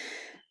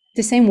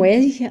 The same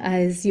way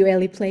as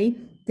Yoeli play,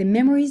 the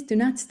memories do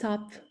not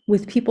stop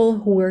with people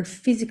who were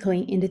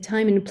physically in the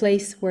time and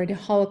place where the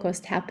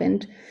Holocaust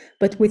happened,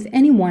 but with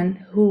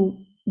anyone who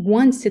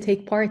wants to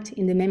take part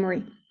in the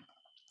memory.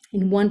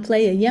 In one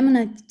play, a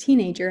Yemenite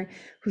teenager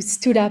who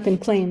stood up and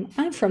claimed,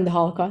 "I'm from the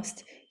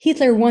Holocaust.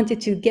 Hitler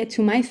wanted to get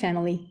to my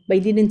family,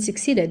 but didn't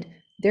succeed.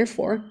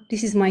 Therefore,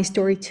 this is my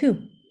story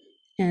too."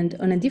 And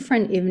on a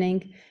different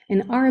evening,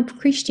 an Arab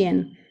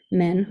Christian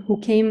man who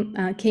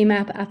came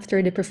up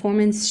after the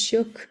performance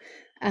shook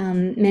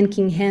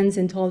Menking hands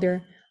and told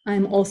her,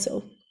 "I'm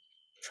also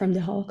from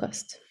the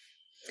Holocaust."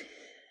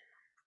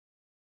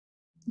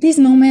 These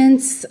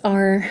moments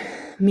are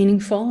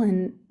meaningful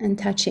and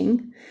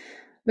touching,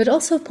 but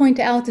also point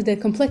out the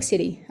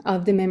complexity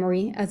of the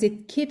memory as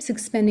it keeps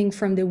expanding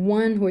from the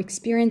one who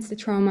experienced the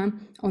trauma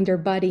on their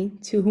body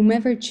to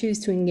whomever choose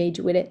to engage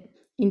with it,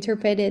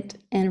 interpret it,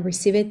 and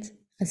receive it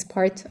as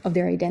part of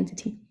their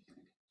identity.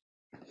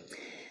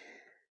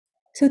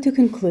 So to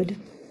conclude,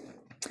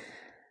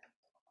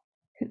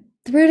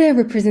 through the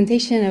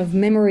representation of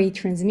memory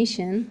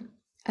transmission,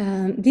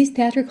 these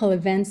theatrical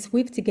events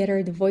weave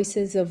together the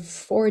voices of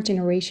 4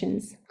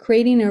 generations,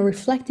 creating a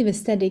reflective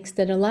aesthetics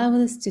that allow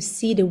us to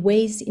see the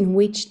ways in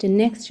which the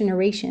next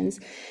generations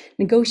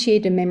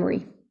negotiate the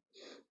memory.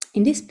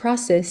 In this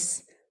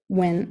process,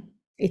 when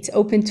it's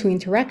open to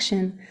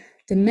interaction,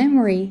 the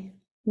memory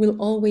will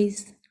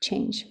always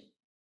change.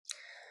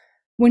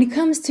 When it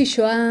comes to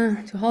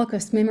Shoah, to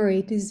Holocaust memory,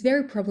 it is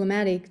very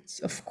problematic,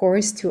 of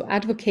course, to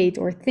advocate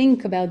or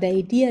think about the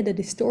idea that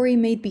the story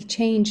may be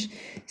changed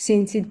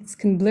since it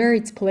can blur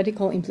its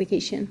political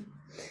implication.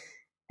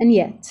 And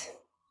yet,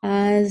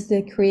 as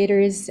the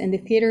creators and the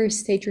theater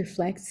stage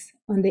reflects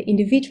on the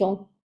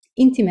individual,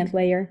 intimate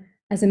layer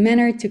as a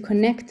manner to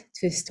connect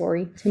to a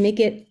story, to make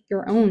it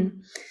your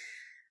own,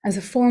 as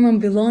a form of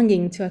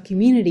belonging to a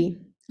community,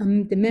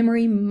 the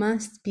memory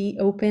must be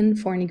open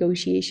for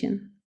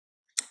negotiation.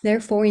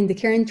 Therefore, in the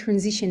current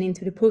transition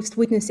into the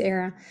post-witness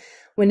era,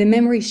 when the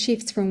memory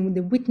shifts from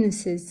the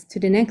witnesses to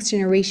the next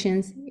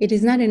generations, it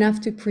is not enough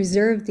to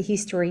preserve the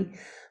history,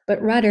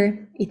 but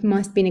rather it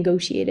must be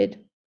negotiated.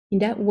 In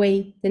that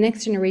way, the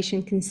next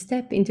generation can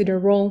step into their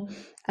role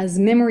as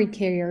memory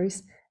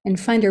carriers and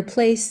find their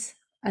place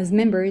as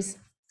members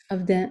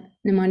of the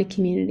mnemonic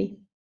community.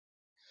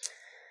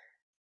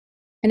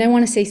 And I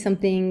want to say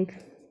something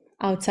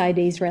outside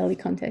the Israeli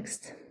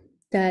context,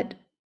 that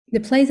the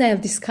plays I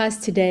have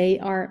discussed today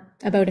are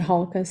about the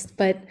Holocaust,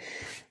 but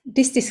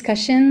this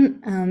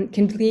discussion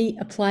can be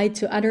applied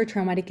to other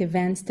traumatic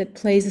events that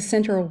plays a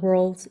central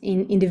role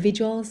in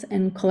individuals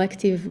and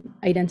collective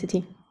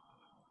identity.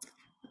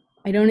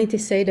 I don't need to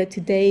say that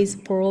today's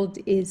world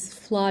is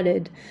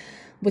flooded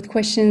with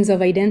questions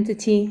of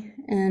identity,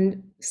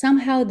 and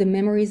somehow the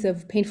memories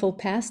of painful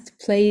past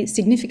play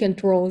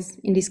significant roles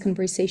in this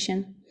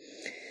conversation.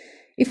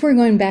 If we're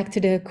going back to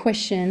the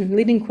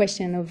leading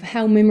question of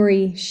how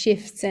memory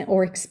shifts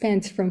or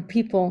expands from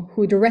people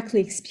who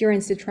directly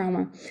experience the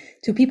trauma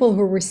to people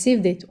who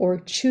received it or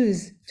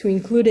choose to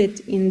include it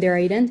in their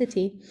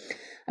identity,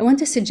 I want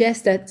to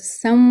suggest that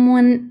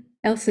someone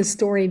else's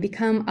story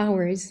becomes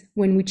ours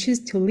when we choose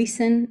to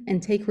listen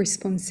and take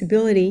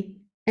responsibility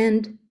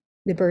and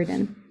the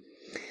burden.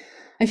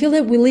 I feel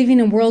that we live in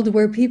a world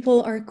where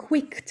people are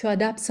quick to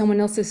adopt someone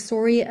else's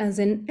story as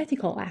an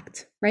ethical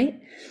act, right?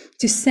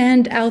 To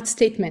send out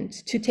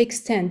statement, to take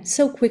stand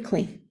so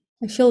quickly.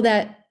 I feel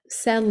that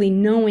sadly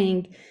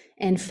knowing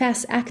and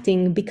fast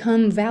acting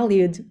become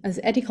valued as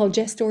ethical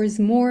gestures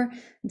more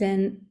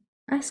than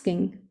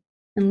asking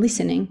and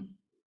listening.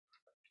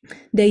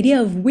 The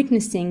idea of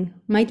witnessing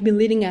might be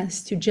leading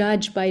us to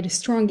judge by the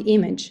strong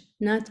image,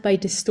 not by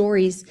the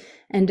stories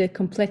and the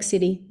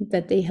complexity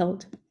that they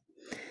held.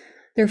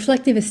 The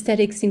reflective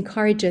aesthetics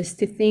encourage us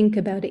to think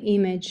about the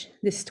image,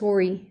 the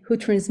story, who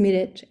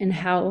transmitted and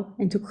how,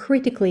 and to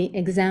critically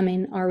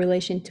examine our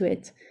relation to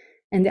it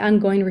and the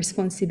ongoing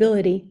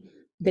responsibility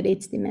that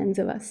it demands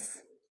of us.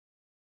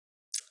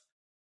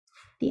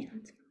 The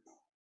end.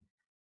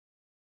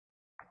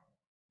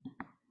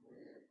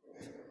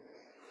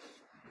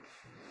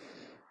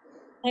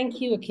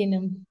 Thank you,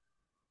 Achinoam.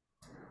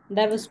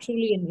 That was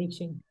truly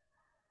enriching.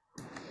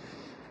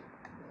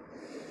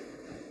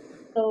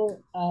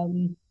 So,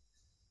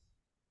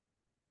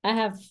 I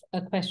have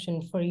a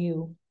question for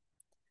you.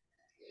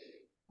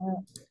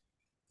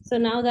 So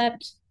now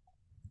that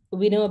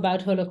we know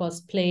about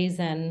Holocaust plays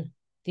and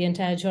the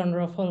entire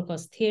genre of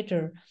Holocaust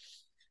theater,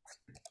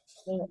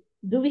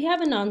 do we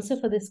have an answer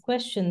for this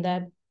question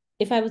that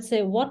if I would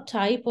say what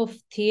type of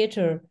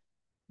theater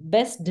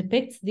best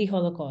depicts the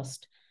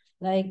Holocaust?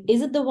 Like,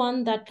 is it the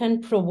one that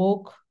can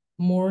provoke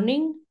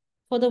mourning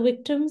for the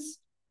victims,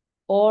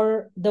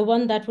 or the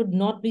one that would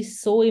not be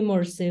so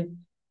immersive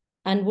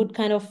and would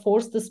kind of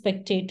force the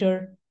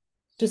spectator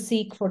to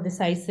seek for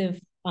decisive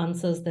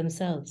answers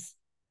themselves?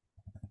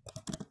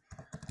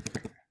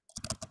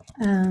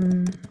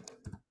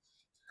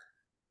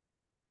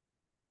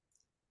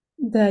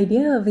 The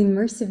idea of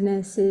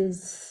immersiveness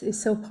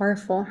is so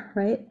powerful,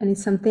 right? And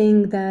it's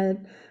something that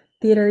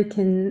theater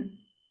can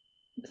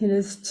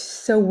do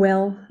so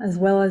well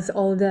as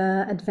all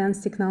the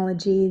advanced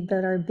technology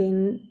that are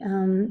being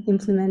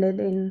implemented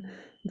in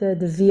the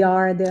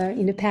VR.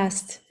 In the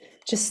past,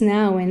 just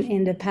now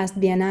in the past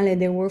Biennale,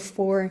 there were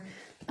four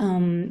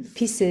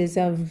pieces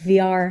of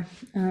VR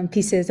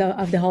pieces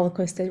of the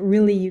Holocaust that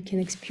really you can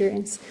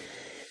experience.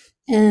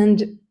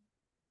 And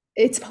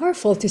it's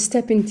powerful to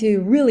step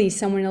into really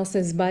someone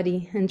else's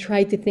body and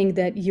try to think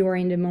that you are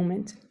in the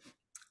moment.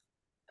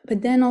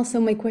 But then also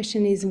my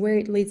question is where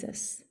it leads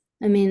us.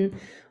 I mean,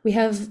 we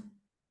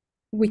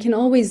can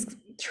always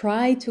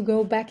try to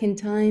go back in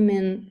time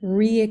and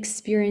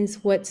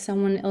re-experience what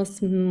someone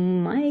else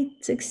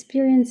might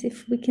experience,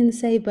 if we can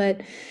say, but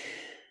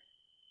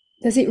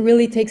does it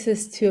really take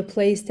us to a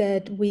place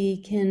that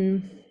we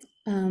can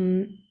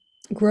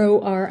grow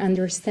our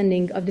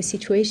understanding of the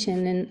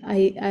situation? And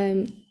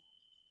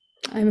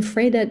I'm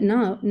afraid that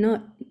not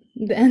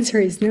the answer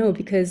is no,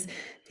 because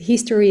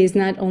history is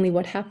not only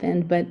what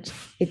happened, but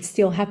it's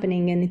still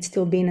happening and it's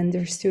still being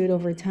understood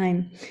over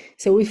time.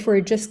 So if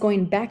we're just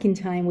going back in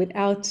time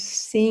without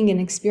seeing and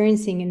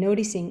experiencing and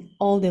noticing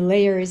all the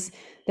layers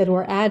that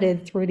were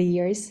added through the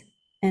years,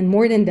 and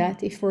more than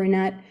that, if we're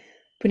not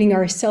putting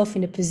ourselves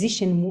in a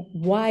position,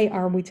 why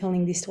are we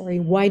telling this story?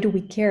 Why do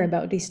we care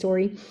about this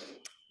story?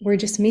 We're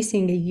just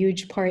missing a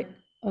huge part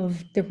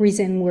of the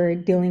reason we're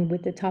dealing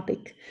with the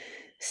topic.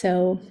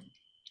 So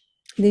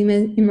the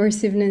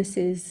immersiveness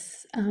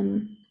is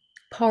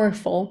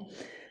powerful,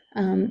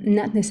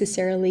 not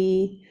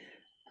necessarily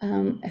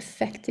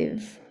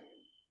effective,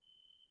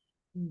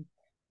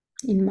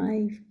 in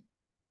my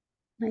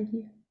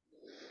view.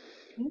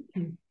 Thank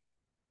you.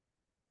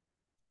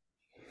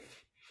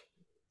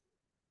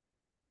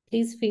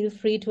 Please feel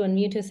free to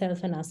unmute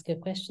yourself and ask your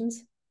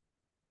questions.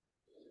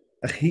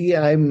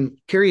 Yeah, I'm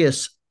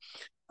curious,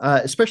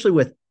 especially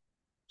with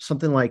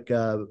something like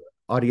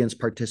audience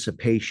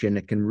participation,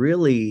 it can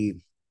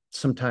really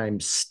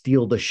sometimes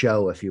steal the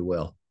show, if you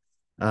will,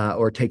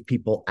 or take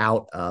people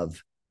out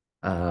of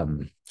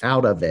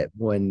it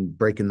when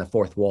breaking the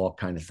fourth wall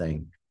kind of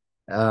thing.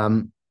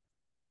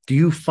 Do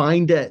you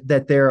find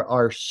that there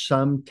are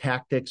some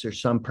tactics or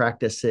some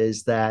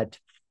practices that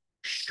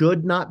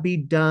should not be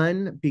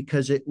done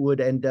because it would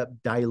end up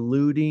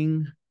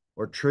diluting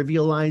or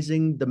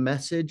trivializing the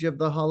message of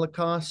the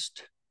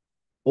Holocaust?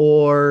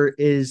 Or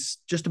is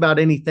just about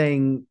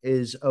anything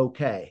is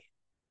okay?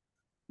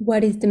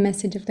 What is the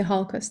message of the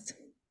Holocaust?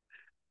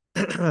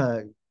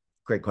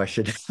 Great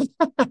question.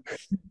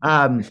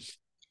 um,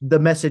 the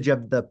message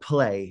of the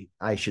play,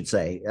 I should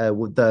say,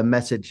 the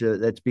message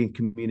that's being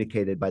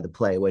communicated by the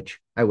play, which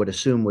I would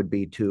assume would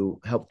be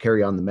to help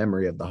carry on the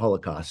memory of the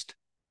Holocaust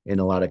in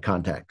a lot of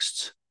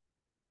contexts.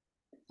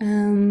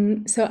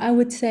 So I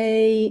would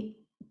say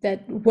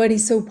that what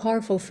is so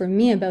powerful for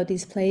me about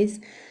these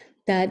plays,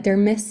 that their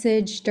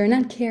message, they're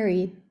not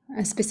carrying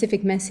a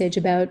specific message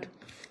about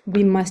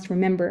we must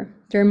remember.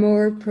 They're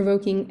more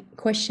provoking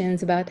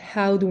questions about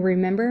how do we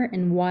remember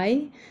and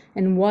why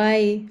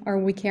are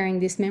we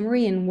carrying this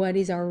memory, and what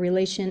is our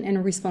relation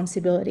and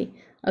responsibility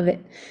of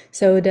it.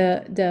 So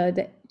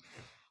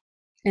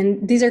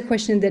and these are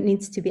questions that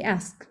needs to be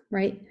asked,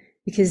 right?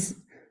 Because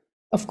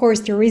of course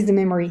there is the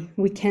memory,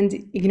 we can't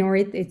ignore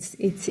it,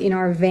 it's in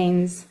our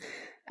veins.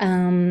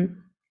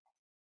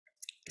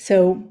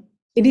 So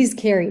it is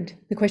carried.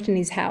 The question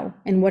is how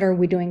and what are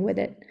we doing with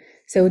it?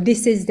 So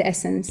this is the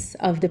essence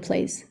of the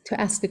plays, to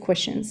ask the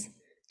questions,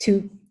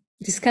 to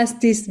discuss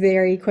this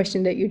very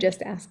question that you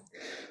just asked.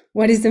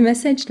 What is the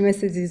message? The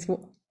message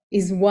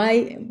is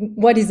why.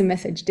 What is the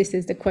message? This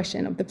is the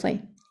question of the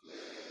play.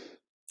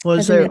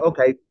 Was there,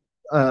 okay.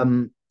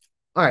 All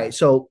right.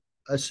 So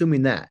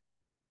assuming that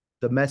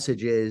the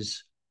message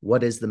is,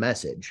 what is the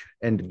message?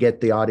 And get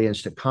the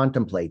audience to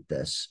contemplate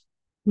this.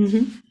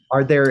 Mm-hmm.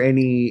 Are there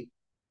any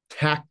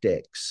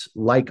tactics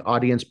like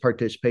audience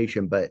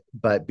participation, but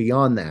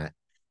beyond that,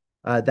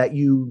 that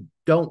you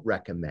don't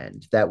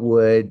recommend, that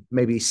would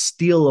maybe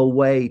steal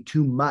away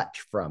too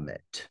much from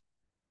it,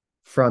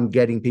 from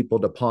getting people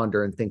to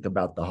ponder and think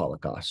about the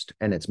Holocaust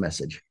and its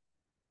message?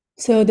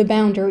 So the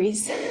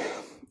boundaries.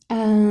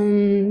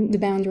 The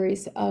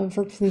boundaries of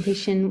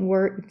representation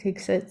where it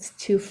takes it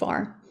too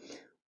far.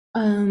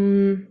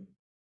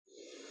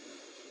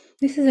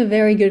 This is a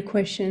very good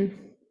question.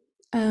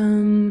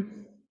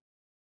 I'm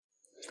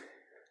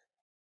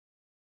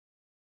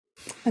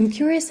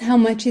curious how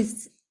much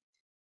is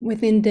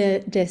within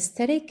the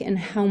aesthetic and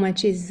how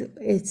much is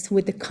it's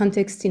with the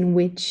context in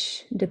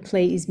which the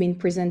play is being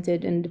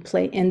presented and the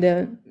play and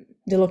the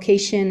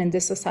location and the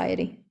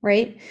society,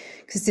 right?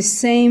 Because the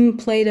same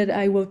play that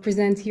I will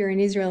present here in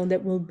Israel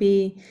that will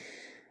be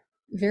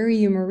very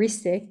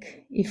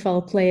humoristic, if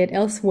I'll play it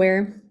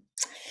elsewhere,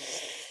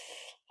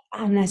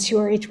 I'm not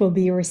sure it will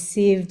be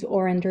received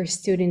or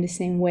understood in the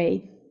same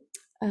way.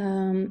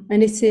 And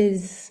this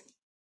is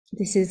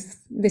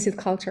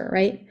culture,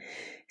 right?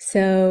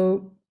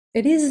 So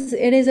it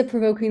is a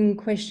provoking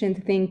question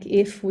to think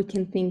if we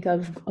can think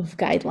of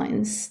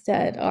guidelines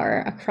that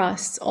are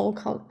across all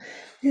culture.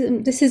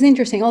 This is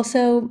interesting.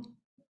 Also,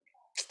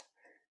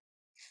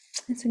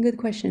 it's a good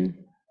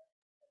question.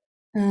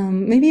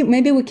 Maybe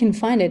we can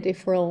find it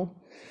if we'll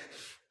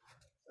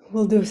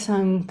do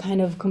some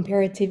kind of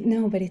comparative.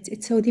 No, but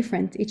it's so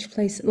different. Each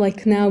place,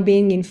 like now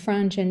being in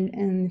France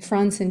and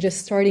France and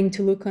just starting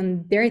to look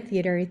on their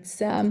theater,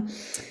 it's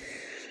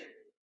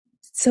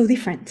so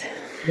different.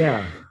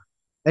 Yeah.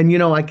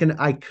 And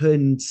I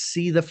can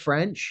see the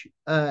French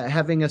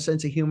having a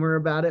sense of humor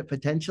about it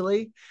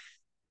potentially.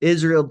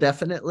 Israel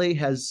definitely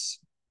has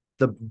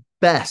the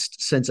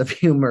best sense of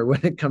humor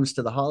when it comes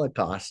to the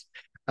Holocaust.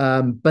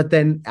 But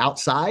then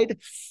outside,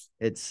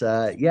 it's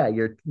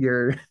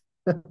you're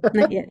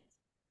Not yet.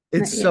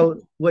 it's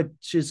so,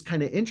 which is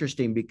kind of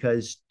interesting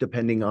because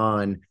depending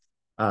on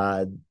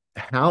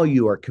how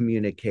you are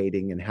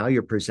communicating and how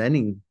you're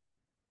presenting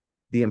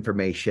the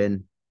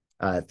information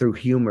through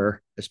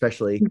humor,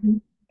 especially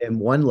in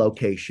one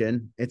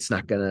location, that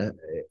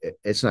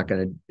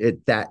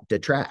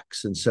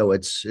detracts. And so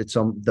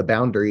the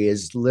boundary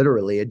is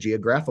literally a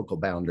geographical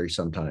boundary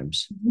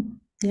sometimes.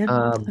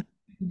 Yeah.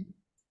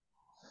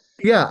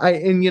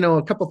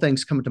 A couple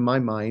things come to my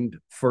mind.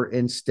 For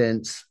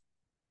instance,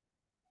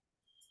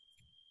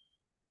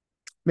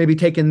 maybe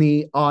taking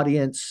the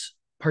audience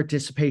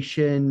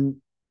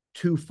participation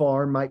too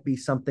far might be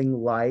something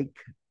like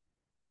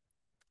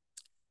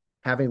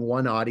having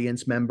one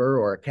audience member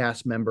or a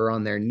cast member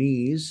on their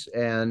knees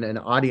and an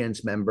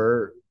audience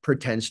member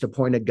pretends to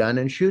point a gun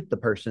and shoot the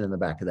person in the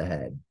back of the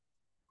head.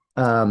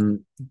 How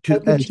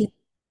could you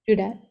do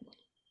that?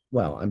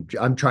 Well,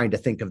 I'm trying to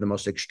think of the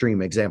most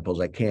extreme examples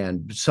I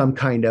can. Some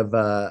kind of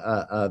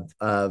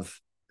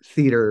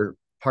theater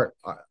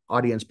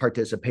audience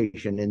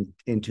participation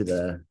into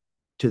the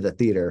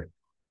theater,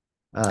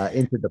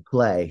 into the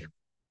play.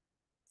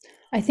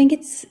 I think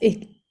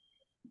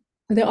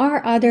there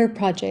are other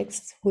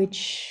projects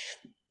which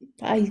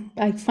I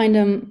find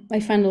them a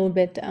little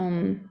bit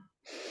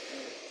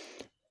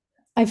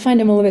I find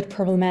them a little bit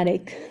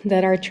problematic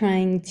that are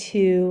trying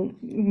to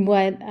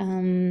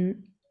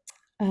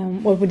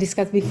what we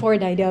discussed before,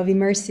 the idea of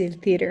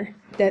immersive theater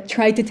that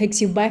try to take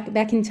you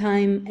back in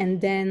time,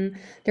 and then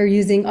they're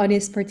using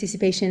audience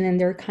participation and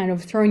they're kind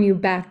of throwing you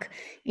back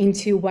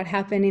into what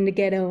happened in the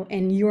ghetto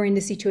and you're in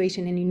the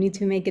situation and you need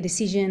to make a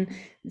decision.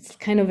 It's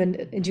kind of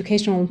an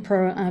educational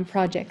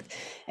project,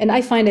 and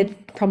I find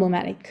it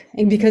problematic,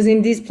 and because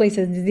in these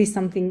places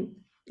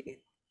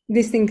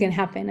this thing can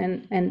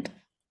happen, and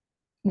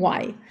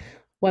why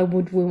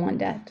would we want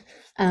that?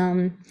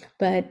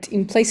 But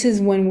in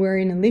places when we're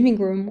in a living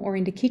room or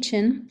in the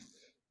kitchen,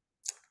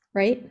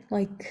 right?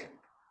 Like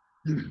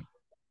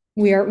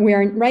we are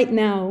right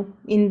now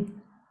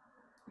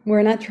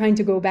we're not trying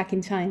to go back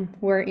in time.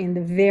 We're in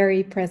the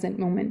very present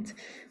moment.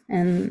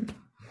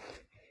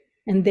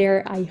 And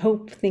there, I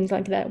hope things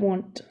like that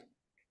won't.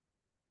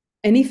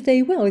 And if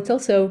they will, it's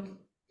also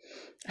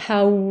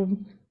how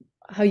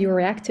you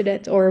react to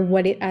that or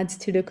what it adds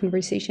to the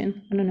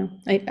conversation. I don't know.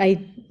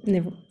 I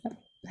never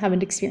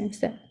haven't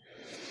experienced that.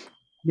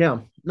 Yeah,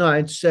 no,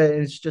 it's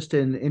just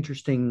an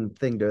interesting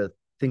thing to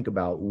think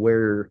about,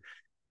 where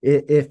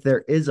if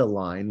there is a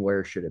line,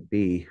 where should it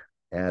be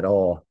at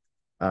all?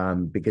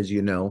 Because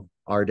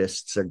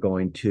artists are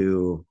going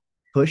to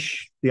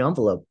push the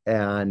envelope,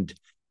 and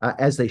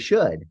as they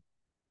should.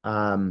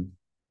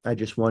 I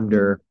just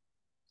wonder.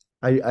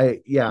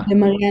 The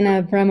Mariana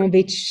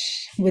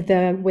Abramovich with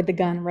the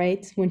gun,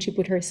 right? When she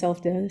put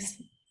herself to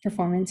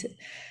performance,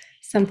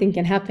 something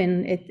can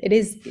happen.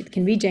 It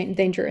can be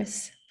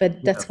dangerous,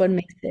 but that's what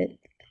makes it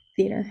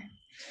theater.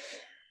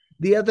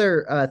 The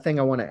other thing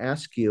I want to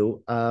ask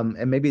you,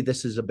 and maybe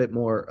this is a bit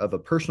more of a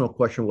personal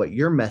question, what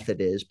your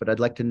method is, but I'd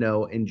like to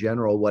know in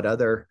general what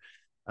other,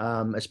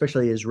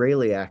 especially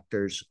Israeli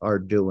actors, are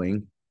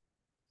doing.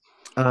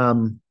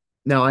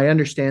 Now, I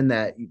understand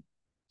that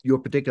your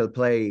particular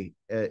play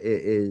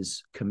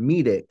is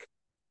comedic,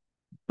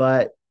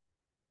 but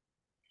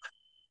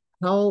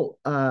how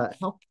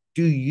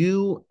do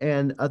you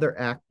and other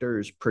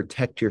actors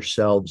protect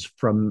yourselves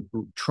from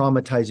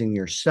traumatizing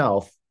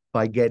yourself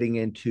by getting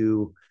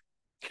into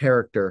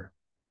character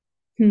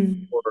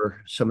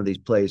for some of these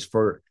plays?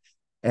 For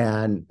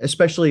And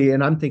especially,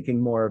 and I'm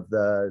thinking more of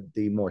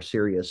the more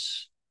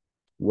serious,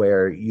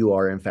 where you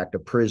are in fact a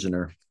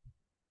prisoner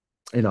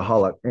in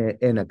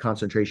a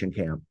concentration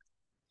camp.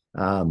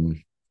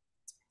 Um,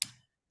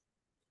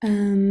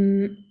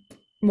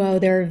 well,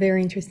 there are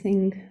very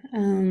interesting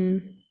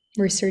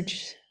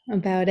research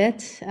about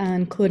it,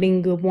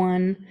 including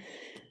one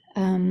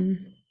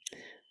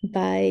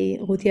by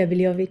Rutia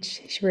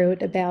Viljovic. She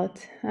wrote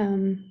about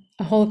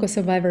a Holocaust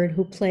survivor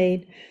who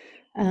played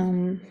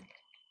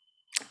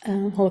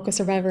Holocaust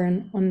survivor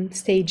on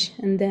stage,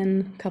 and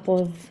then a couple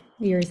of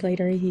years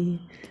later he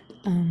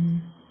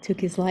took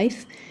his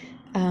life.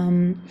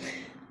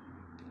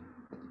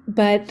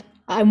 But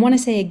I want to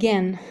say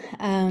again,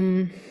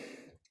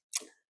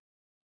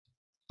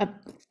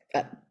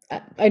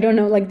 I don't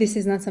know, like this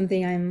is not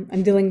something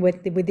I'm dealing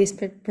with this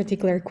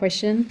particular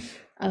question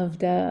of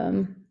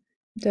the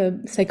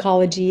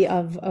psychology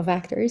of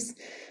actors.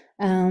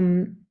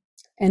 And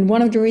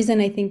one of the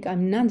reasons I think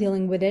I'm not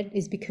dealing with it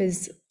is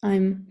because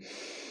I'm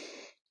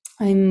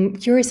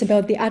curious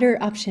about the other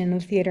option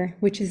of theater,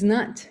 which is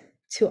not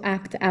to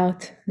act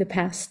out the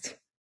past,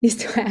 is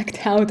to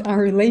act out our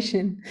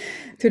relation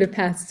to the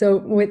past. So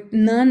with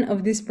none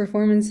of these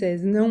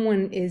performances, no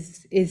one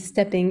is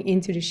stepping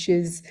into the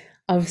shoes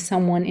of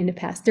someone in the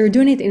past. They're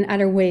doing it in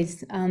other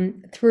ways,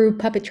 through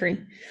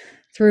puppetry,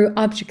 through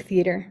object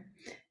theater.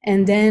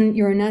 And then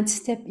you're not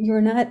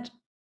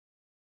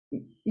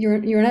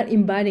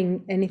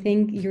embodying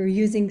anything. You're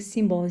using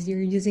symbols,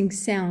 you're using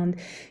sound,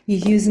 you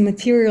use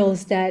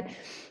materials that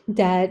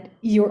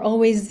you're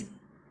always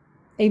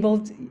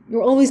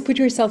put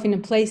yourself in a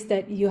place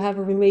that you have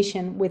a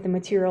relation with the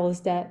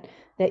materials that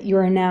you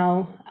are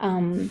now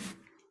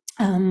oh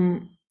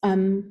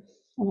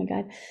my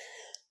god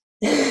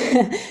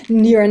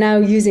you are now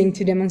using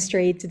to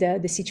demonstrate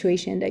the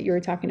situation that you're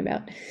talking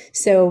about.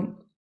 So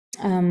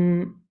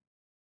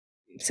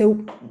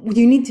so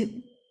you need to,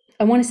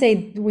 I want to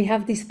say, we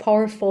have this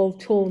powerful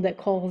tool that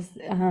calls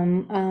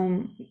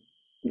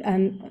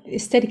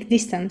aesthetic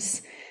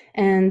distance,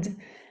 and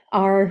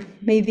our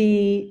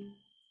maybe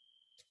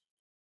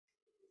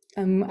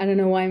I don't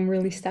know why I'm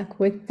really stuck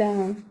with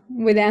the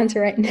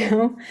answer right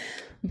now,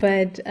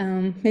 but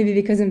maybe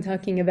because I'm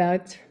talking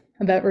about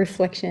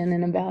reflection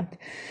and about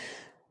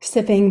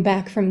stepping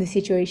back from the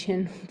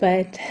situation.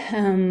 But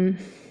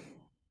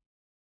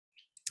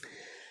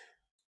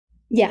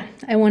yeah,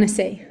 I want to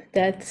say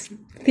that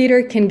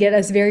theater can get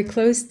us very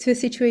close to a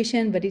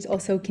situation, but it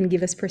also can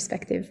give us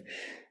perspective.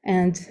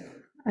 And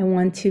I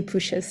want to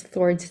push us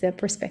towards the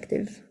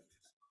perspective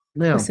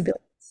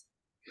possibilities.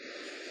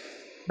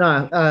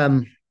 No,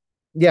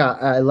 yeah,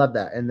 I love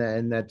that,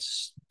 and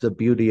that's the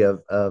beauty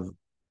of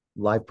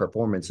live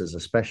performances,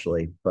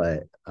 especially,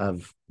 but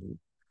of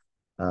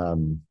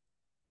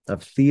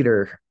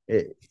theater.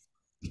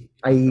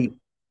 I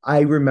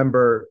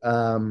remember,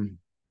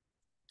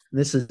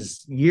 this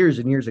is years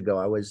and years ago.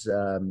 I was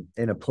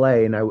in a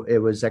play, and it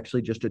was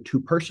actually just a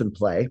two-person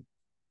play,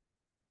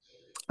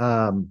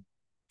 and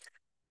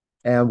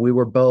we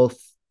were both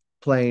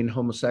playing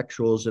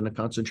homosexuals in a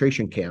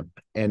concentration camp,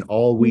 and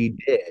all we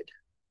did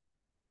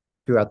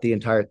throughout the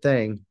entire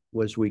thing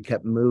was we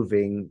kept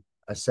moving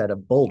a set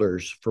of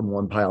boulders from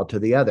one pile to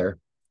the other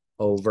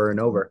over and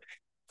over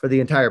for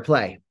the entire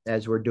play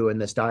as we're doing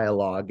this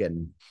dialogue.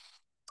 And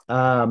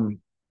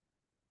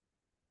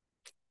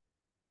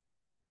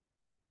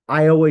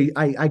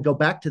I go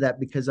back to that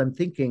because I'm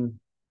thinking,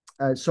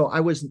 so I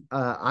was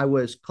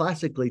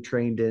classically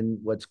trained in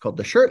what's called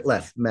the shirt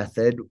left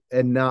method,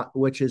 and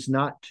which is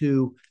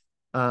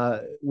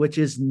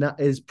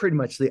pretty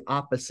much the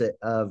opposite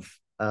of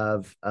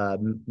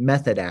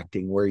method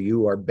acting, where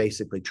you are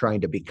basically trying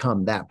to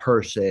become that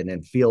person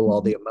and feel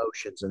all the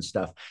emotions and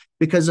stuff,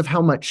 because of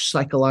how much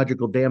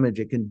psychological damage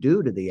it can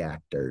do to the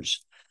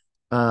actors.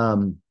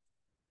 And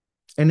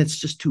it's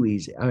just too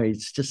easy. I mean,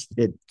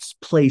 it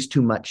plays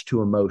too much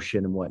to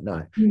emotion and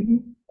whatnot.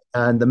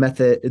 And the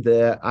method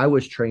that I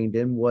was trained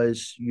in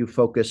was you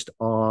focused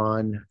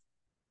on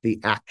the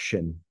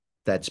action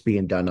that's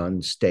being done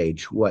on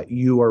stage, what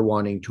you are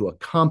wanting to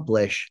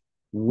accomplish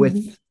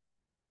with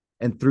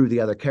and through the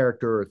other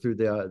character or through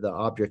the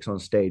objects on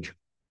stage.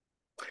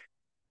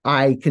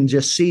 I can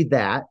just see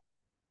that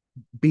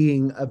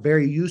being a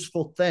very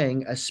useful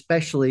thing,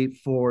 especially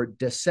for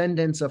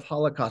descendants of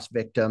Holocaust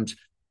victims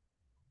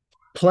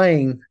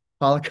playing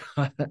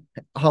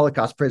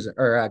Holocaust prison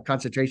or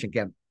concentration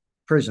camp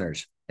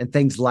prisoners and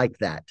things like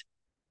that.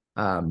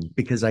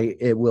 Because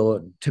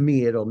it'll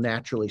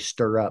naturally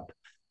stir up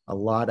a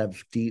lot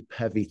of deep,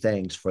 heavy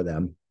things for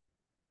them.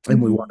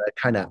 And we want to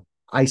kind of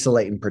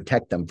isolate and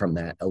protect them from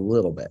that a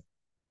little bit.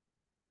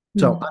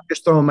 So I'm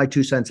just throwing my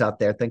 2 cents out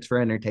there. Thanks for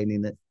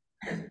entertaining it.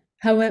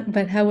 How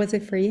was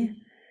it for you?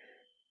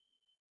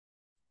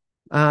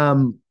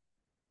 Well,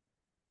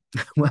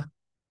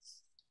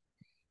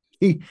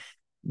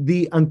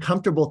 the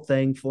uncomfortable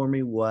thing for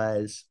me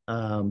was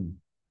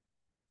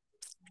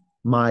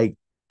my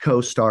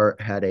co-star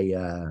had he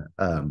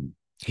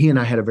and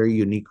I had a very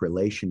unique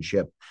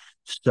relationship.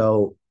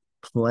 So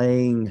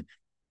playing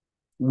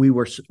we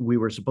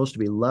were supposed to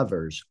be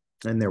lovers,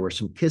 and there were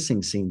some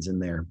kissing scenes in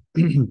there.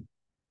 And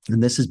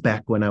this is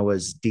back when I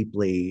was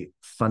deeply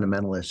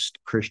fundamentalist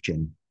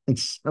Christian. And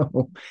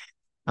so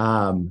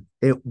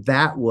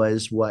that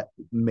was what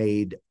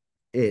made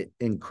it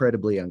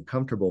incredibly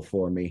uncomfortable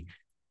for me.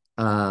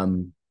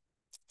 And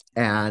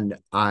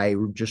I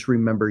just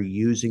remember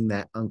using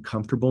that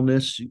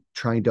uncomfortableness,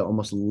 trying to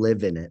almost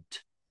live in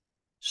it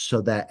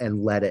so that,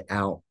 and let it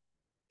out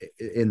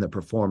in the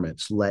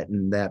performance,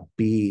 letting that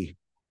be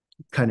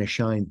kind of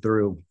shine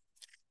through.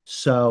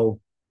 So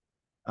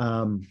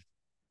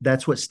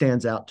that's what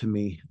stands out to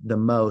me the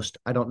most.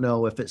 I don't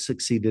know if it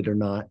succeeded or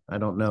not. I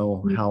don't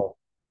know how,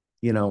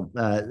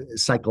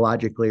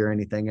 psychologically or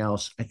anything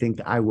else. I think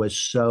I was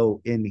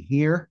so in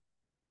here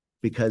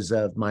because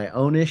of my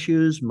own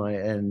issues,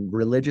 and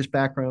religious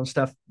background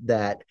stuff,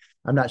 that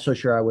I'm not so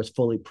sure I was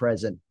fully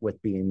present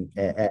with being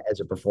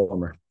as a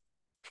performer.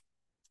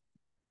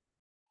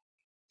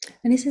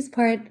 And this is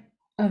part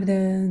of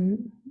the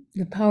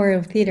power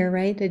of theater,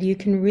 right? That you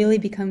can really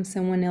become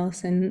someone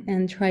else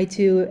and try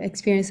to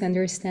experience,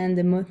 understand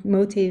the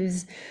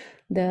motives,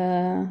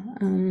 the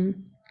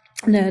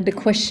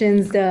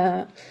questions,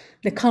 the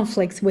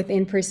conflicts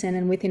within person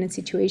and within a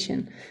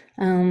situation,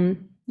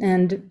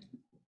 and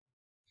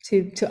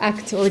to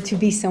act or to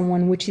be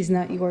someone which is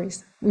not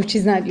yours, which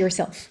is not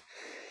yourself.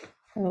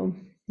 So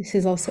this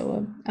is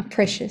also a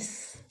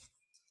precious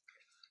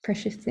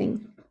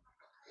thing.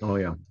 Oh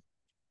yeah.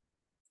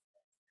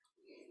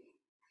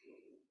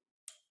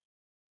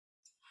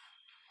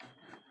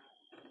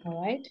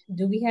 All right.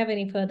 Do we have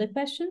any further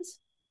questions?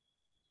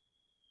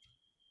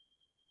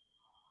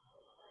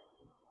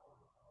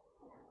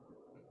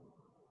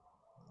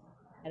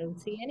 I don't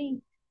see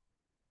any.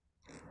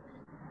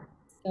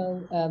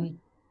 So,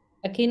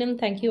 Achinoam,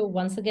 thank you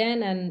once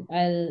again.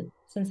 And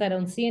since I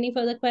don't see any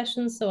further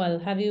questions, so I'll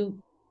have you'll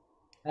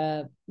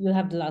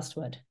have the last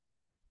word.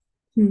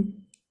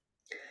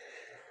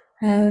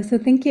 So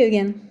thank you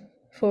again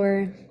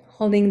for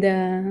holding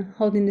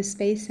the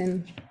space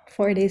and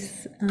for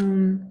this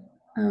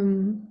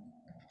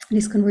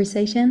this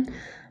conversation.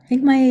 I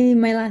think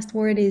my last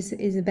word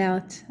is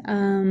about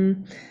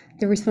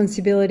the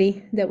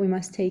responsibility that we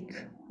must take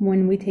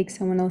when we take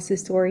someone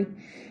else's story,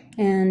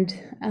 and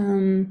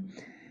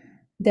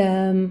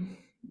the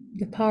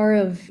power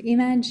of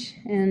image,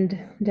 and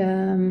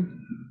the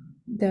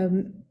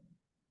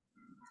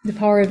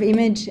power of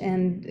image,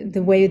 and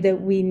the way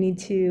that we need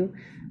to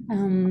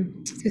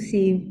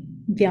see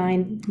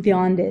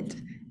beyond it.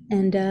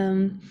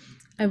 And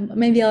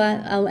maybe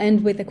I'll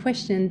end with a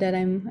question that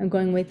I'm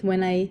going with.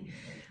 When I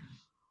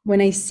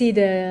see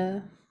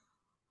the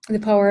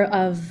power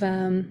of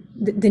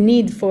the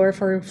need for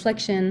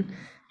reflection,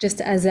 just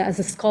as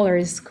a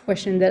scholar's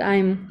question that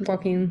I'm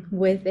working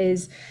with,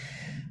 is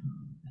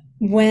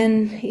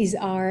when is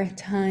our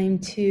time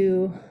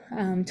to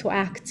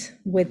act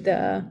with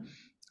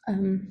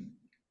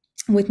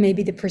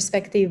maybe the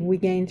perspective we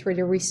gain through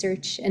the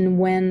research, and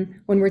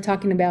when we're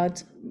talking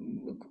about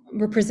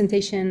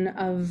representation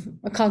of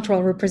a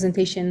cultural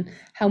representation,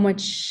 how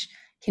much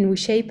can we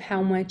shape,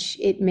 how much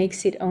it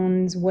makes its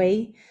own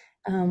way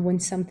when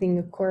something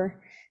occurs.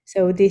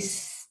 So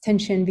this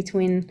tension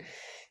between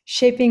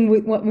shaping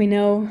with what we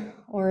know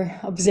or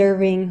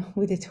observing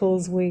with the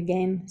tools we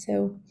gain.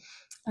 So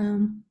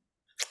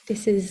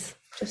this is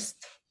just,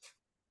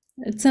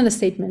 it's not a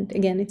statement,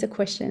 again, it's a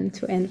question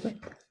to end with.